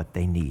for what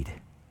they need,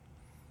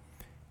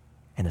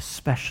 and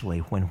especially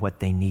when what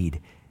they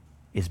need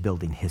is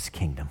building his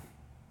kingdom.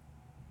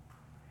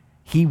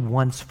 He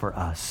wants for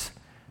us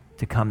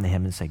to come to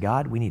him and say,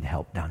 God, we need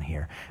help down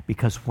here,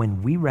 because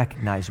when we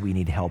recognize we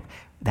need help,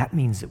 that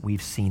means that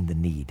we've seen the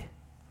need.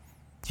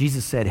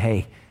 Jesus said,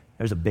 hey,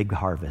 there's a big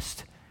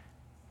harvest.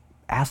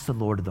 Ask the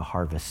Lord of the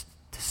harvest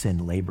to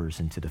send laborers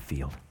into the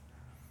field.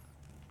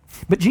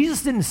 But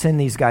Jesus didn't send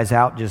these guys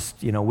out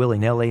just,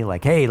 willy-nilly,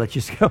 like, hey, let's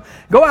just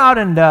go out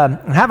and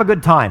have a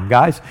good time,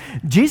 guys.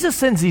 Jesus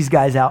sends these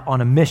guys out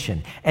on a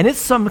mission, and it's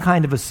some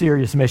kind of a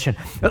serious mission.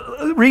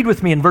 Read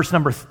with me in verse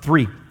number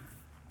 3.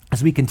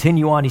 As we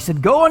continue on, he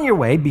said, go on your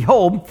way.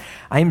 Behold,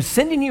 I am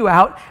sending you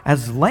out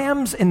as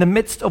lambs in the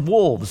midst of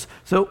wolves.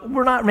 So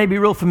we're not maybe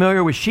real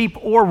familiar with sheep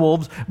or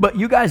wolves, but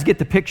you guys get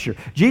the picture.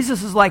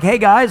 Jesus is like, hey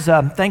guys,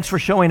 thanks for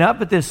showing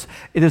up at this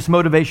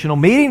motivational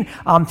meeting.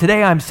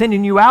 Today I'm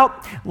sending you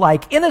out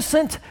like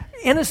innocent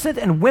and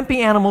wimpy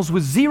animals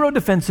with zero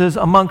defenses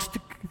amongst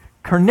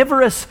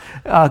carnivorous,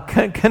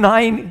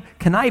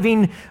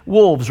 conniving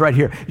wolves right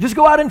here. You just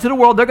go out into the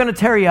world, they're going to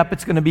tear you up,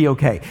 it's going to be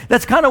okay.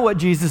 That's kind of what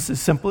Jesus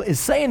is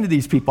saying to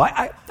these people.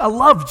 I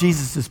love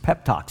Jesus'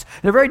 pep talks.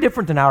 They're very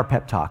different than our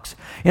pep talks.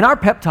 In our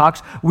pep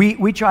talks,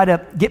 we try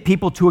to get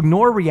people to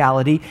ignore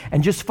reality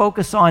and just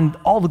focus on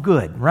all the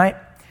good, right?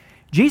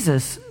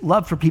 Jesus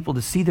loved for people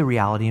to see the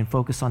reality and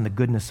focus on the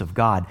goodness of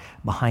God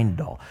behind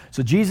it all.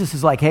 So Jesus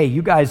is like, hey,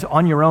 you guys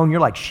on your own, you're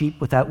like sheep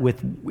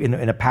in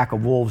a pack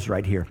of wolves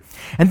right here.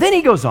 And then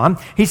he goes on,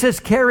 he says,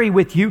 carry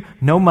with you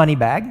no money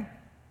bag,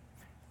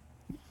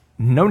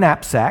 no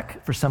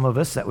knapsack. For some of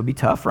us, that would be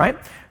tough, right?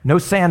 No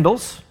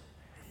sandals,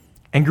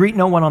 and greet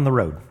no one on the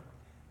road.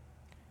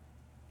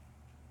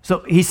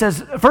 So he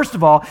says, first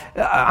of all,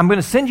 I'm going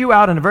to send you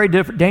out in a very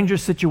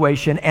dangerous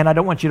situation, and I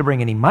don't want you to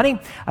bring any money.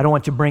 I don't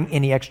want you to bring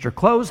any extra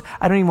clothes.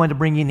 I don't even want to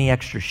bring you any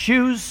extra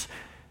shoes.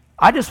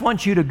 I just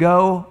want you to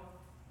go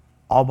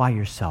all by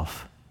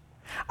yourself.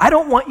 I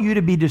don't want you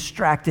to be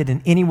distracted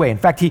in any way. In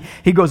fact,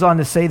 he goes on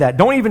to say that.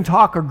 Don't even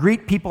talk or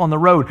greet people on the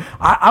road.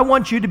 I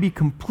want you to be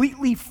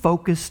completely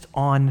focused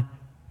on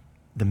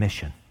the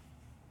mission.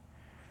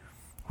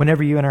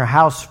 Whenever you enter a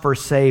house,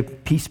 first say,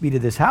 peace be to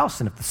this house,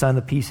 and if the son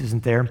of peace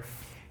isn't there,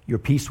 your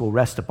peace will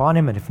rest upon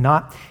him, and if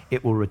not,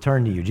 it will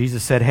return to you.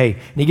 Jesus said, hey,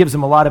 and he gives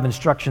them a lot of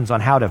instructions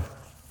on how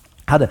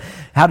to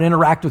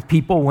interact with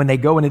people when they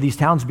go into these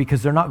towns,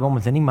 because they're not going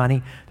with any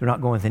money, they're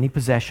not going with any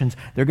possessions.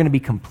 They're going to be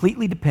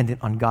completely dependent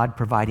on God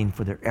providing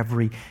for their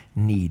every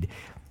need.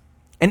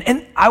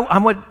 And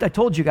I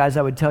told you guys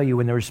I would tell you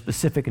when there were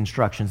specific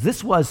instructions.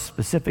 This was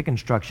specific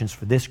instructions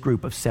for this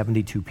group of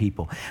 72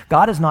 people.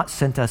 God has not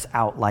sent us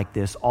out like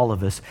this, all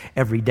of us,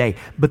 every day.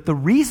 But the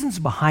reasons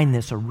behind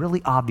this are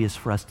really obvious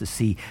for us to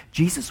see.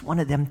 Jesus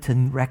wanted them to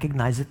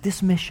recognize that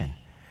this mission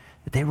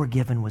that they were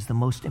given was the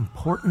most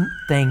important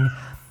thing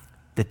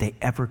that they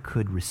ever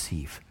could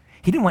receive.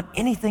 He didn't want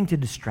anything to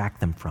distract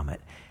them from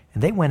it.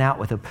 And they went out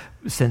with a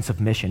sense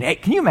of mission. Hey,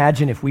 can you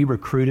imagine if we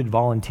recruited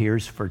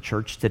volunteers for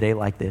church today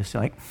like this?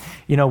 Like,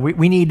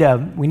 we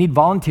need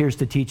volunteers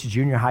to teach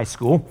junior high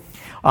school.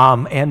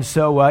 And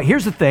so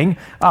here's the thing.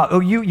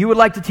 You would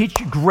like to teach?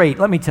 Great.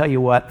 Let me tell you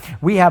what.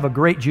 We have a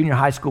great junior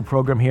high school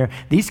program here.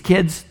 These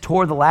kids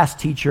tore the last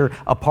teacher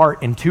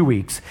apart in 2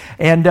 weeks.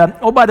 And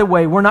by the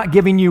way, we're not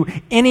giving you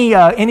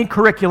any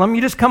curriculum.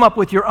 You just come up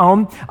with your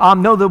own.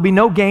 No, there'll be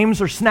no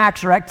games or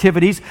snacks or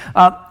activities.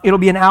 It'll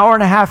be an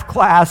hour-and-a-half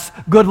class.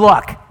 Good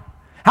luck.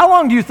 How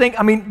long do you think?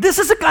 This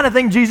is the kind of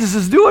thing Jesus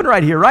is doing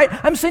right here, right?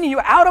 I'm sending you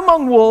out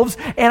among wolves,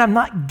 and I'm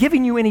not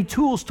giving you any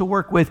tools to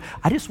work with.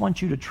 I just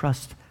want you to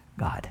trust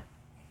God.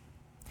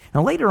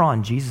 Now later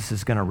on, Jesus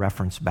is going to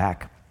reference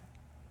back,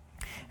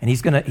 and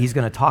he's going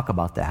to talk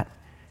about that,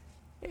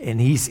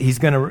 and he's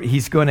going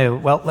to.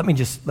 Well, let me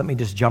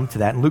just jump to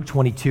that in Luke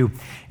 22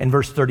 and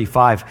verse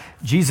 35.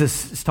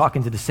 Jesus is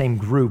talking to the same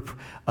group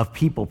of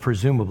people,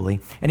 presumably,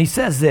 and he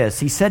says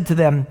this. He said to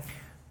them,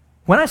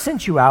 "When I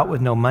sent you out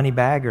with no money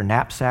bag or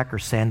knapsack or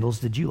sandals,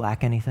 did you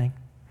lack anything?"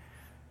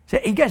 So,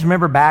 you guys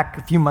remember back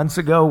a few months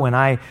ago when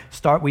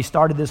we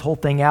started this whole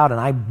thing out, and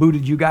I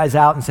booted you guys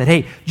out and said,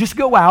 hey, just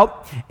go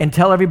out and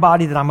tell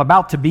everybody that I'm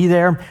about to be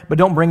there, but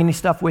don't bring any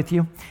stuff with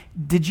you.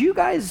 Did you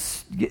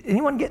guys,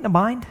 anyone get in a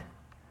bind?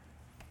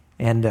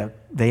 And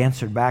they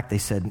answered back, they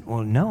said,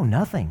 well, no,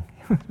 nothing.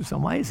 It's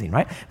amazing,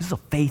 right? This is a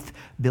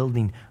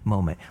faith-building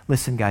moment.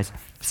 Listen, guys,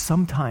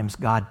 sometimes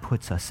God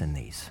puts us in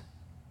these,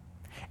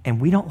 and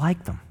we don't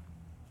like them.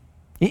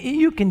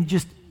 You can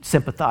just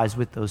sympathize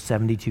with those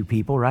 72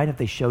 people, right? If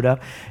they showed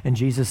up and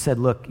Jesus said,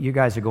 look, you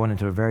guys are going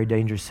into a very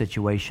dangerous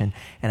situation,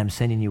 and I'm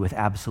sending you with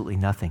absolutely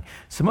nothing.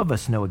 Some of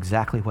us know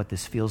exactly what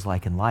this feels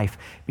like in life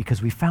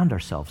because we found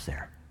ourselves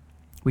there.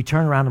 We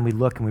turn around and we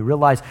look and we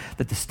realize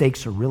that the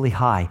stakes are really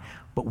high,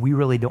 but we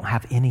really don't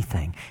have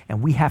anything,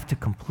 and we have to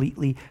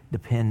completely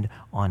depend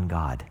on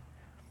God.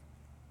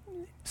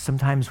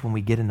 Sometimes when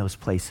we get in those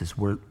places,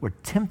 we're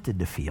tempted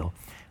to feel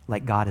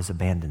like God has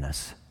abandoned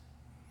us.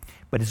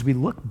 But as we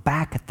look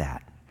back at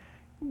that,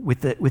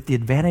 with the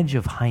advantage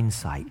of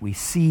hindsight, we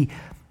see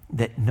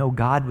that no,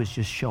 God was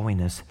just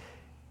showing us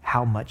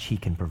how much he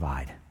can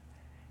provide.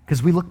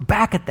 Because we look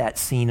back at that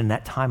scene and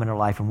that time in our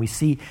life, and we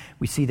see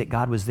that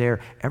God was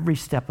there every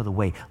step of the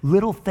way.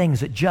 Little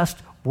things that just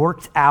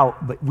worked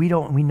out, but we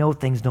know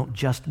things don't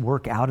just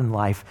work out in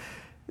life.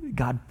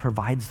 God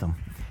provides them,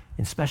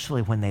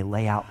 especially when they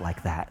lay out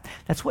like that.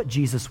 That's what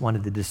Jesus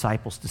wanted the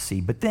disciples to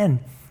see. But then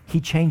he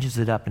changes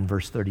it up in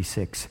verse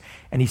 36,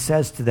 and he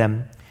says to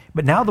them,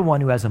 but now the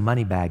one who has a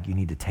money bag, you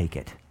need to take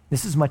it.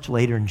 This is much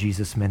later in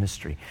Jesus'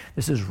 ministry.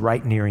 This is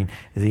right nearing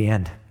the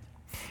end.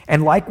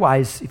 And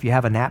likewise, if you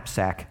have a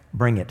knapsack,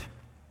 bring it.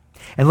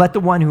 And let the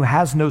one who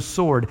has no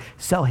sword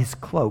sell his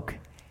cloak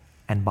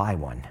and buy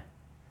one.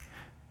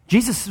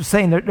 Jesus is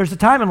saying there's a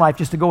time in life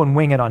just to go and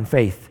wing it on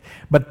faith.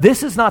 But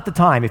this is not the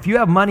time. If you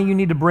have money, you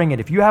need to bring it.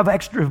 If you have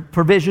extra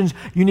provisions,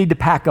 you need to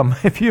pack them.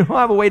 If you don't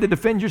have a way to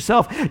defend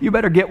yourself, you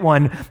better get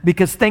one,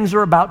 because things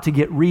are about to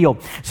get real.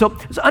 So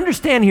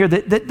understand here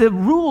that the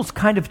rules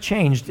kind of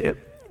changed.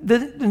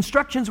 The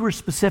instructions were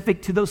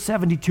specific to those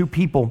 72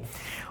 people,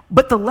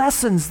 but the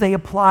lessons, they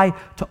apply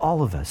to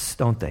all of us,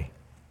 don't they?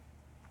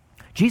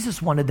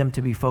 Jesus wanted them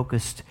to be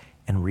focused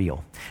and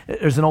real.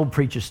 There's an old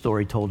preacher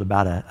story told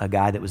about a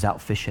guy that was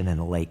out fishing in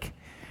a lake.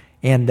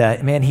 And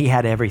man, he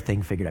had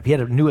everything figured out. He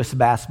had a newest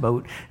bass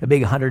boat, a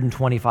big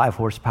 125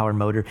 horsepower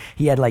motor.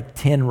 He had like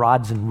 10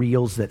 rods and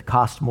reels that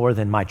cost more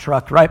than my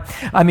truck, right?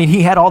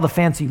 He had all the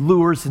fancy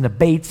lures and the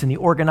baits and the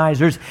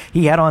organizers.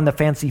 He had on the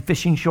fancy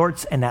fishing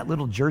shorts and that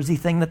little jersey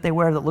thing that they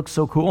wear that looks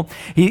so cool.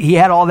 He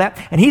had all that.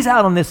 And he's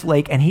out on this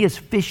lake, and he is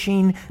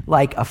fishing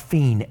like a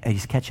fiend. And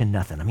he's catching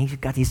nothing. He's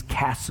got these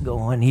casts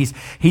going.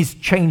 He's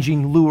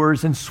changing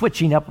lures and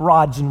switching up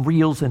rods and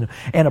reels and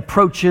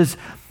approaches.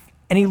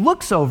 And he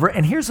looks over,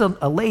 and here's a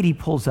lady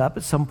pulls up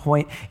at some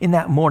point in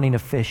that morning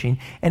of fishing,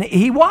 and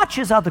he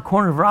watches out the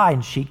corner of her eye,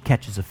 and she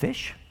catches a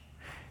fish,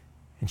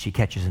 and she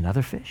catches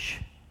another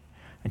fish,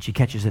 and she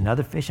catches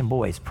another fish, and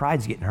boy, his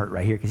pride's getting hurt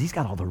right here because he's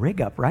got all the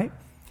rig up, right?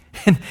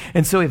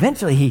 And so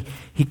eventually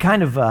he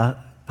kind of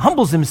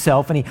humbles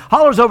himself, and he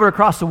hollers over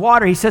across the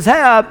water. He says, hey,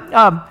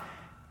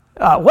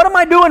 what am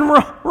I doing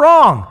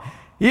wrong?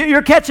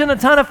 You're catching a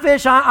ton of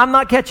fish. I'm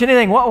not catching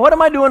anything. What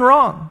am I doing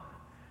wrong?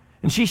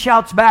 And she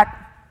shouts back,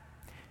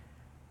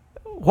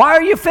 why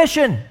are you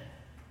fishing?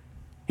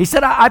 He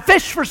said, I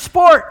fish for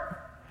sport.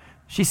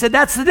 She said,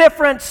 that's the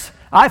difference.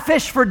 I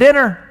fish for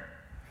dinner.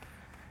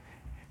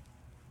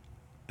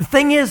 The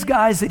thing is,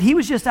 guys, that he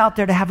was just out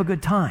there to have a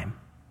good time.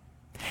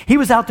 He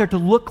was out there to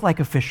look like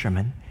a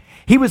fisherman.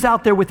 He was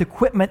out there with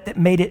equipment that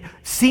made it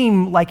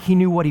seem like he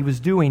knew what he was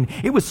doing.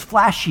 It was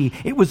flashy.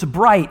 It was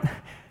bright.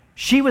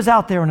 She was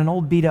out there in an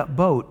old beat-up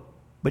boat,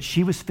 but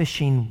she was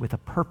fishing with a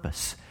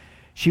purpose.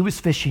 She was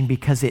fishing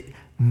because it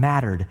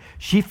mattered.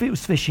 She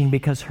was fishing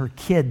because her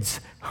kids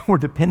were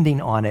depending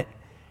on it.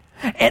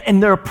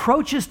 And their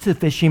approaches to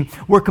fishing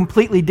were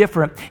completely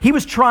different. He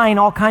was trying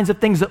all kinds of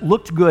things that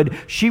looked good.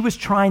 She was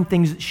trying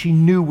things that she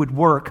knew would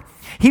work.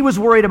 He was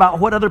worried about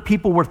what other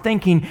people were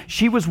thinking.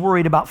 She was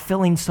worried about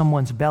filling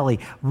someone's belly,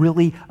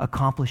 really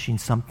accomplishing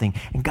something.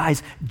 And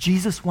guys,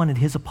 Jesus wanted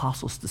his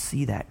apostles to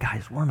see that.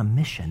 Guys, we're on a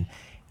mission,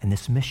 and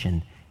this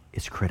mission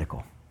is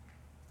critical.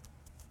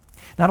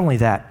 Not only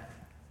that,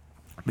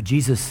 but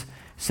Jesus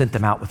sent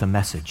them out with a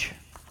message.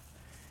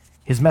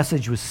 His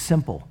message was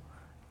simple,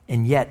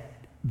 and yet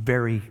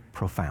very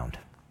profound.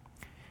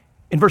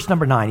 In verse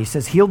number 9, he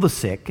says, heal the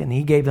sick, and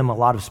he gave them a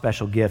lot of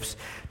special gifts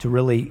to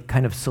really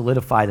kind of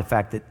solidify the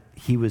fact that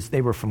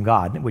they were from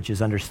God, which is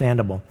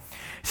understandable.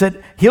 He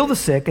said, heal the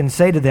sick and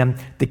say to them,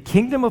 the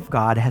kingdom of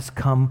God has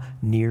come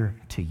near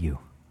to you.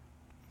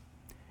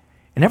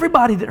 And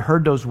everybody that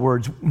heard those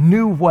words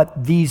knew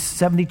what these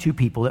 72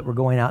 people that were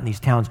going out in these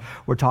towns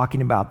were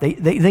talking about.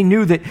 They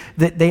knew that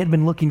they had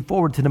been looking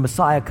forward to the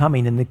Messiah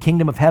coming and the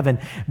kingdom of heaven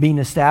being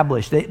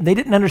established. They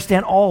didn't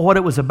understand all what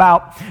it was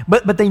about,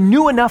 but they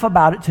knew enough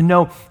about it to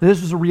know that this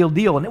was a real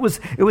deal. And it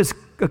was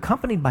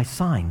accompanied by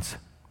signs.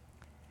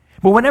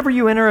 But whenever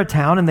you enter a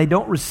town and they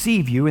don't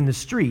receive you in the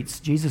streets,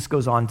 Jesus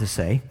goes on to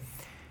say,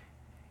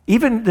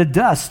 even the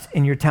dust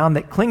in your town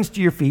that clings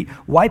to your feet,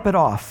 wipe it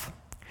off.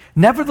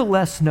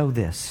 Nevertheless, know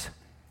this,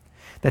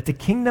 that the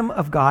kingdom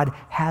of God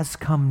has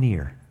come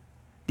near.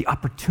 The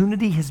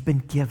opportunity has been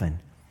given.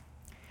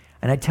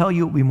 And I tell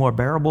you, it will be more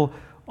bearable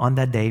on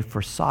that day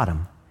for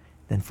Sodom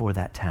than for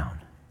that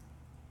town.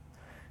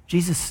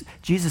 Jesus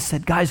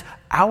said, guys,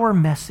 our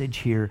message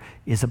here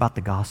is about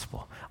the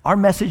gospel. Our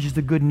message is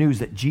the good news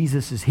that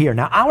Jesus is here.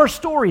 Now, our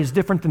story is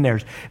different than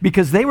theirs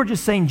because they were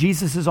just saying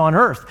Jesus is on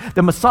earth.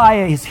 The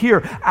Messiah is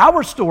here.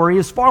 Our story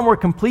is far more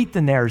complete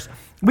than theirs.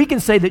 We can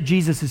say that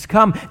Jesus has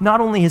come. Not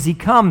only has he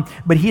come,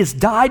 but he has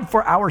died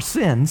for our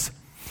sins.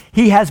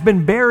 He has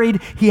been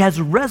buried. He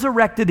has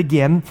resurrected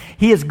again.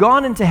 He has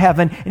gone into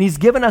heaven, and he's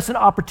given us an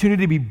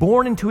opportunity to be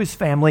born into his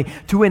family,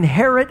 to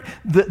inherit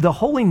the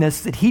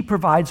holiness that he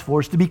provides for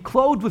us, to be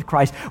clothed with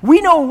Christ.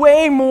 We know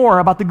way more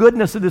about the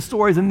goodness of this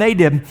story than they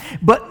did,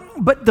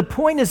 but the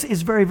point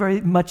is very,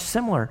 very much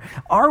similar.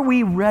 Are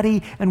we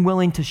ready and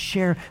willing to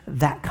share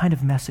that kind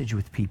of message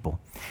with people?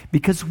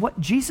 Because what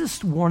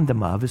Jesus warned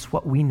them of is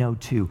what we know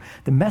too.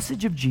 The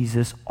message of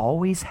Jesus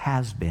always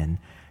has been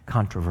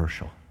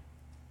controversial.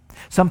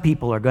 Some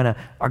people are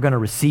gonna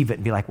receive it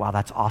and be like, wow,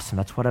 that's awesome.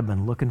 That's what I've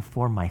been looking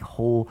for my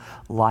whole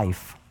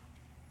life.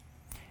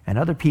 And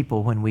other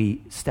people, when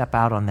we step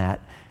out on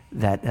that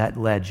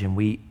ledge and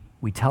we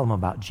tell them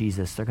about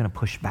Jesus, they're going to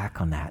push back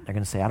on that. They're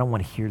going to say, I don't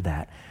want to hear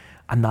that.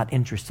 I'm not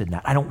interested in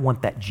that. I don't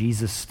want that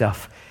Jesus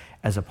stuff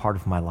as a part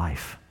of my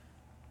life.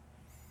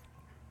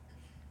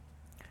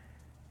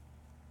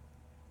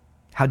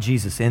 How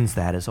Jesus ends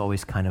that is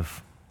always it's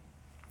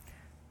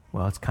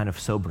kind of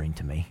sobering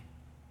to me.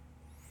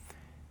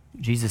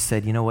 Jesus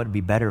said, you know what, it'd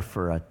be better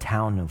for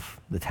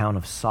the town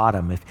of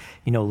Sodom. If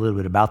you know a little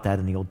bit about that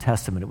in the Old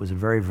Testament, it was a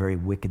very, very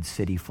wicked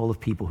city full of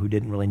people who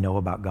didn't really know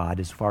about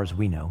God as far as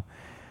we know.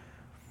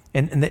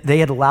 And they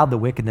had allowed the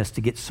wickedness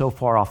to get so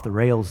far off the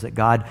rails that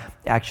God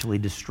actually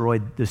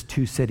destroyed these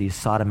two cities,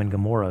 Sodom and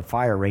Gomorrah.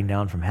 Fire rained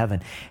down from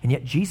heaven. And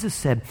yet Jesus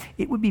said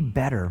it would be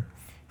better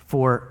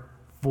for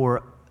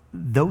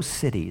those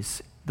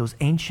cities, those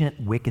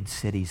ancient wicked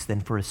cities, than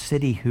for a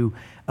city who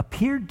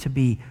appeared to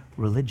be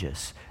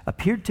religious,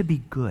 appeared to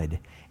be good,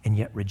 and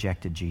yet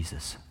rejected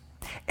Jesus.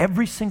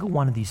 Every single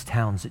one of these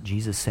towns that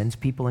Jesus sends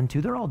people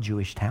into, they're all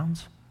Jewish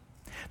towns.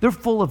 They're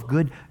full of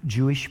good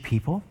Jewish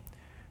people,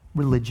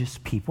 religious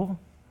people,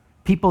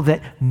 people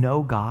that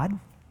know God.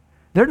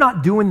 They're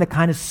not doing the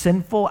kind of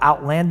sinful,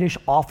 outlandish,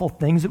 awful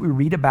things that we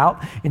read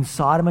about in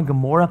Sodom and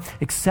Gomorrah,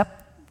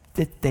 except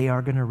that they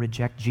are going to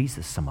reject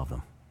Jesus, some of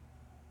them.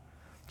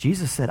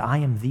 Jesus said, I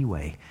am the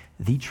way,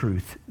 the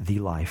truth, the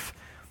life.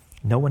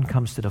 No one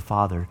comes to the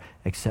Father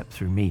except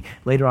through me.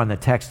 Later on in the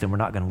text, and we're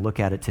not going to look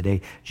at it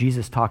today,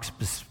 Jesus talks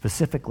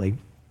specifically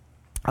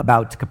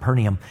about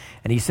Capernaum.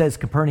 And he says,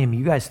 Capernaum,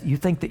 you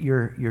think that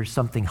you're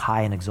something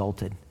high and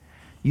exalted.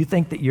 You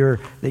think that you're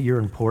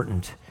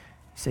important. He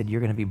said,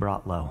 you're going to be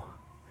brought low.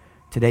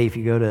 Today, if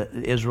you go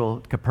to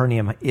Israel,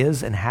 Capernaum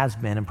is and has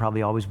been and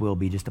probably always will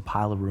be just a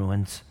pile of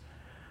ruins.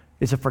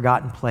 It's a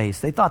forgotten place.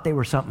 They thought they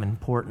were something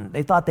important.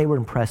 They thought they were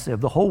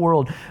impressive. The whole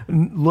world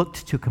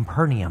looked to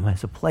Capernaum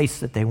as a place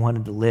that they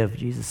wanted to live.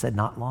 Jesus said,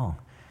 not long,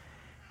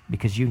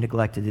 because you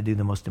neglected to do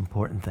the most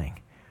important thing.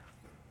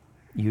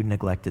 You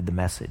neglected the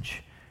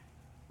message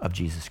of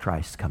Jesus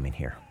Christ coming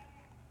here.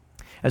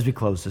 As we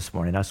close this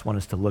morning, I just want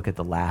us to look at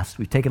the last.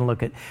 We've taken a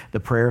look at the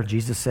prayer.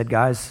 Jesus said,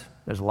 guys,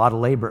 there's a lot of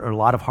labor, or a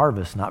lot of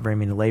harvest, not very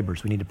many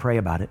laborers. We need to pray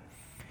about it.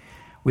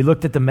 We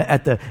looked at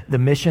the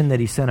mission that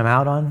he sent them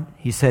out on.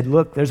 He said,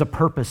 look, there's a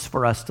purpose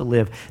for us to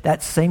live.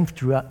 That's same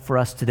for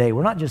us today.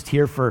 We're not just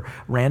here for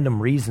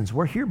random reasons.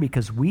 We're here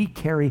because we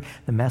carry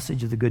the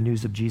message of the good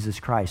news of Jesus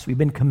Christ. We've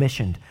been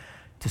commissioned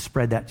to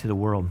spread that to the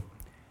world.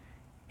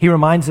 He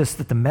reminds us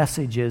that the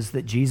message is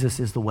that Jesus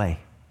is the way,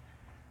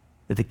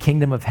 that the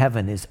kingdom of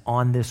heaven is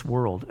on this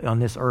world, on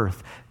this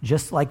earth,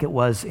 just like it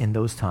was in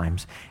those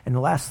times. And the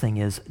last thing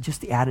is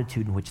just the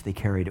attitude in which they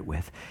carried it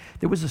with.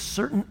 There was a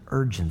certain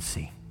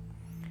urgency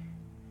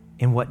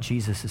in what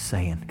Jesus is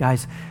saying.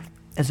 Guys,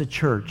 as a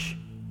church,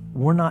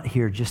 we're not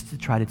here just to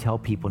try to tell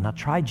people, now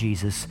try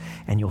Jesus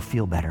and you'll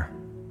feel better.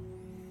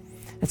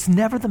 It's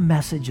never the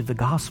message of the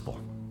gospel.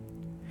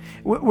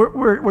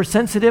 We're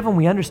sensitive and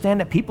we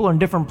understand that people are in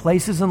different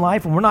places in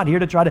life, and we're not here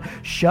to try to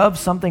shove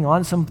something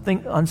on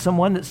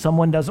someone that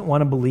someone doesn't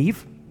want to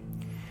believe.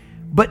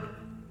 But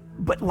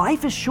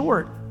life is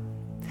short.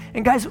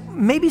 And guys,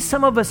 maybe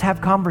some of us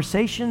have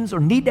conversations or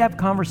need to have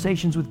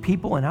conversations with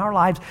people in our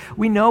lives.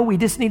 We know we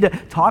just need to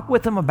talk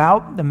with them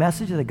about the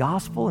message of the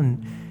gospel,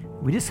 and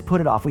we just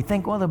put it off. We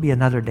think, well, there'll be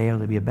another day, or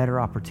there'll be a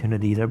better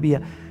opportunity. There'll be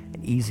an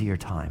easier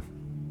time.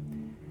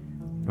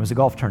 There was a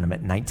golf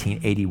tournament in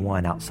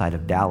 1981 outside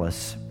of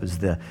Dallas. It was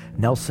the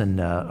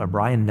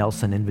Brian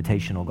Nelson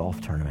Invitational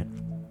Golf Tournament.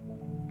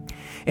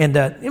 And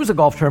it was a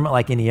golf tournament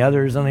like any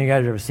others. I don't know if you guys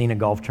have ever seen a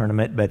golf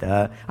tournament, but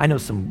I know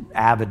some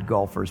avid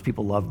golfers.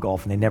 People love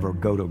golf, and they never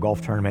go to a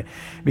golf tournament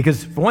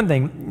because, for one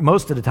thing,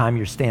 most of the time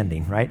you're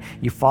standing, right?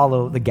 You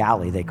follow the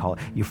galley, they call it.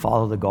 You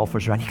follow the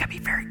golfers around. You got to be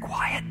very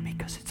quiet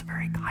because it's a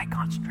very high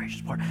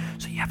concentration sport,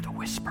 so you have to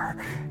whisper.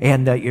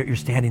 And you're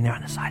standing there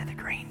on the side of the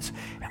greens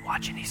and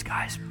watching these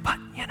guys. But,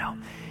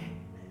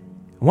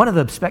 one of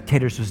the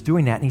spectators was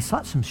doing that, and he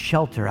sought some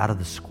shelter out of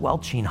the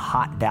squelching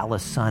hot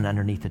Dallas sun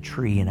underneath a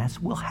tree, and as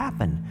will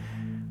happen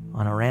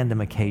on a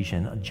random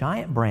occasion, a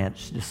giant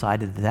branch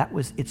decided that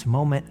was its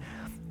moment,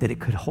 that it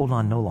could hold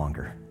on no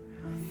longer.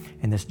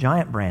 And this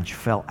giant branch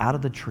fell out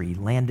of the tree,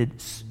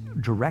 landed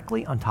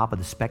directly on top of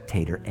the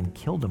spectator, and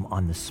killed him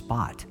on the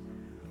spot.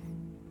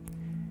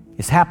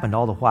 This happened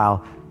all the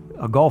while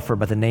a golfer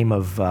by the name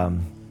of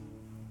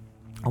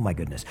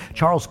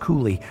Charles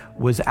Cooley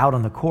was out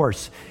on the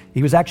course.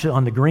 He was actually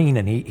on the green,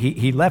 and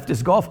he left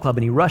his golf club,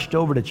 and he rushed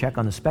over to check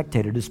on the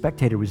spectator. The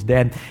spectator was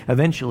dead.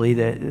 Eventually,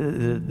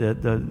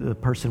 the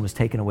person was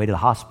taken away to the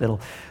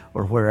hospital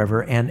or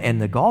wherever, and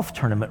the golf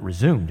tournament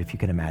resumed, if you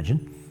can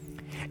imagine.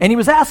 And he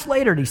was asked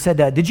later, and he said,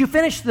 did you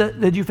finish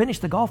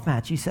the golf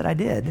match? He said, I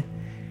did.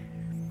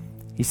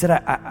 He said,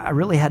 I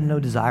really had no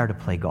desire to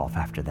play golf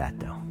after that,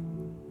 though.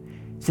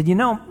 He said,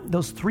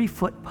 those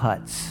 3-foot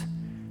putts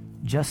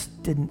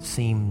just didn't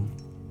seem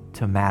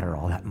to matter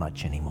all that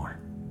much anymore.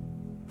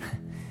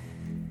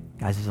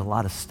 Guys, there's a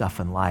lot of stuff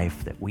in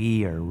life that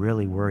we are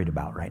really worried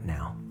about right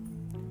now.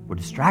 We're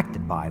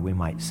distracted by, we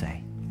might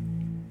say.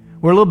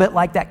 We're a little bit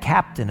like that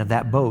captain of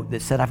that boat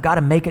that said, I've got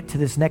to make it to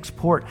this next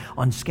port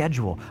on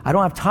schedule. I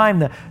don't have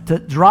time to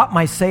drop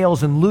my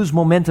sails and lose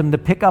momentum to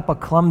pick up a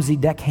clumsy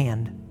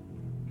deckhand.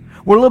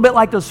 We're a little bit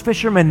like those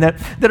fishermen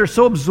that are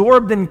so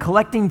absorbed in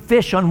collecting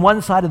fish on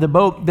one side of the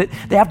boat that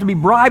they have to be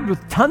bribed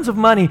with tons of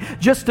money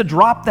just to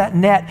drop that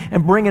net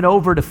and bring it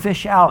over to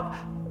fish out.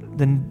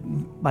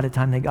 Then by the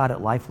time they got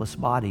it, lifeless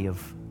body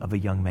of a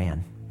young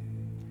man.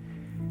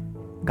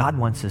 God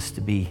wants us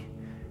to be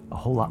a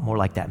whole lot more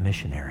like that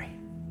missionary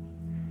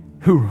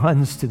who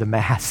runs to the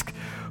mast,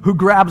 who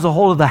grabs a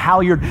hold of the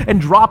halyard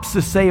and drops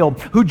the sail,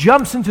 who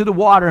jumps into the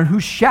water and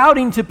who's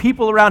shouting to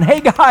people around,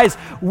 hey guys,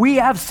 we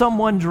have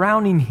someone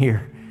drowning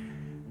here.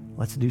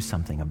 Let's do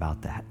something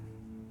about that.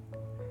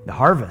 The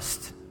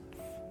harvest,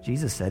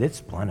 Jesus said,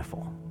 it's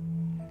plentiful.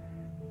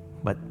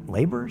 But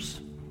laborers,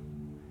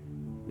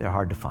 they're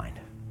hard to find.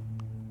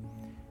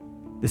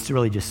 This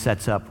really just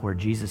sets up where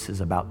Jesus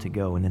is about to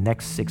go. In the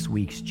next 6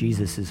 weeks,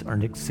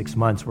 next 6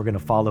 months, we're going to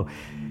follow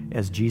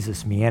as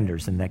Jesus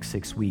meanders in the next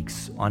 6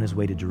 weeks on his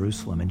way to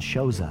Jerusalem and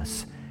shows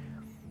us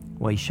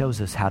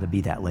how to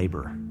be that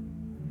laborer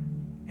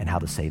and how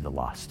to save the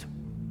lost.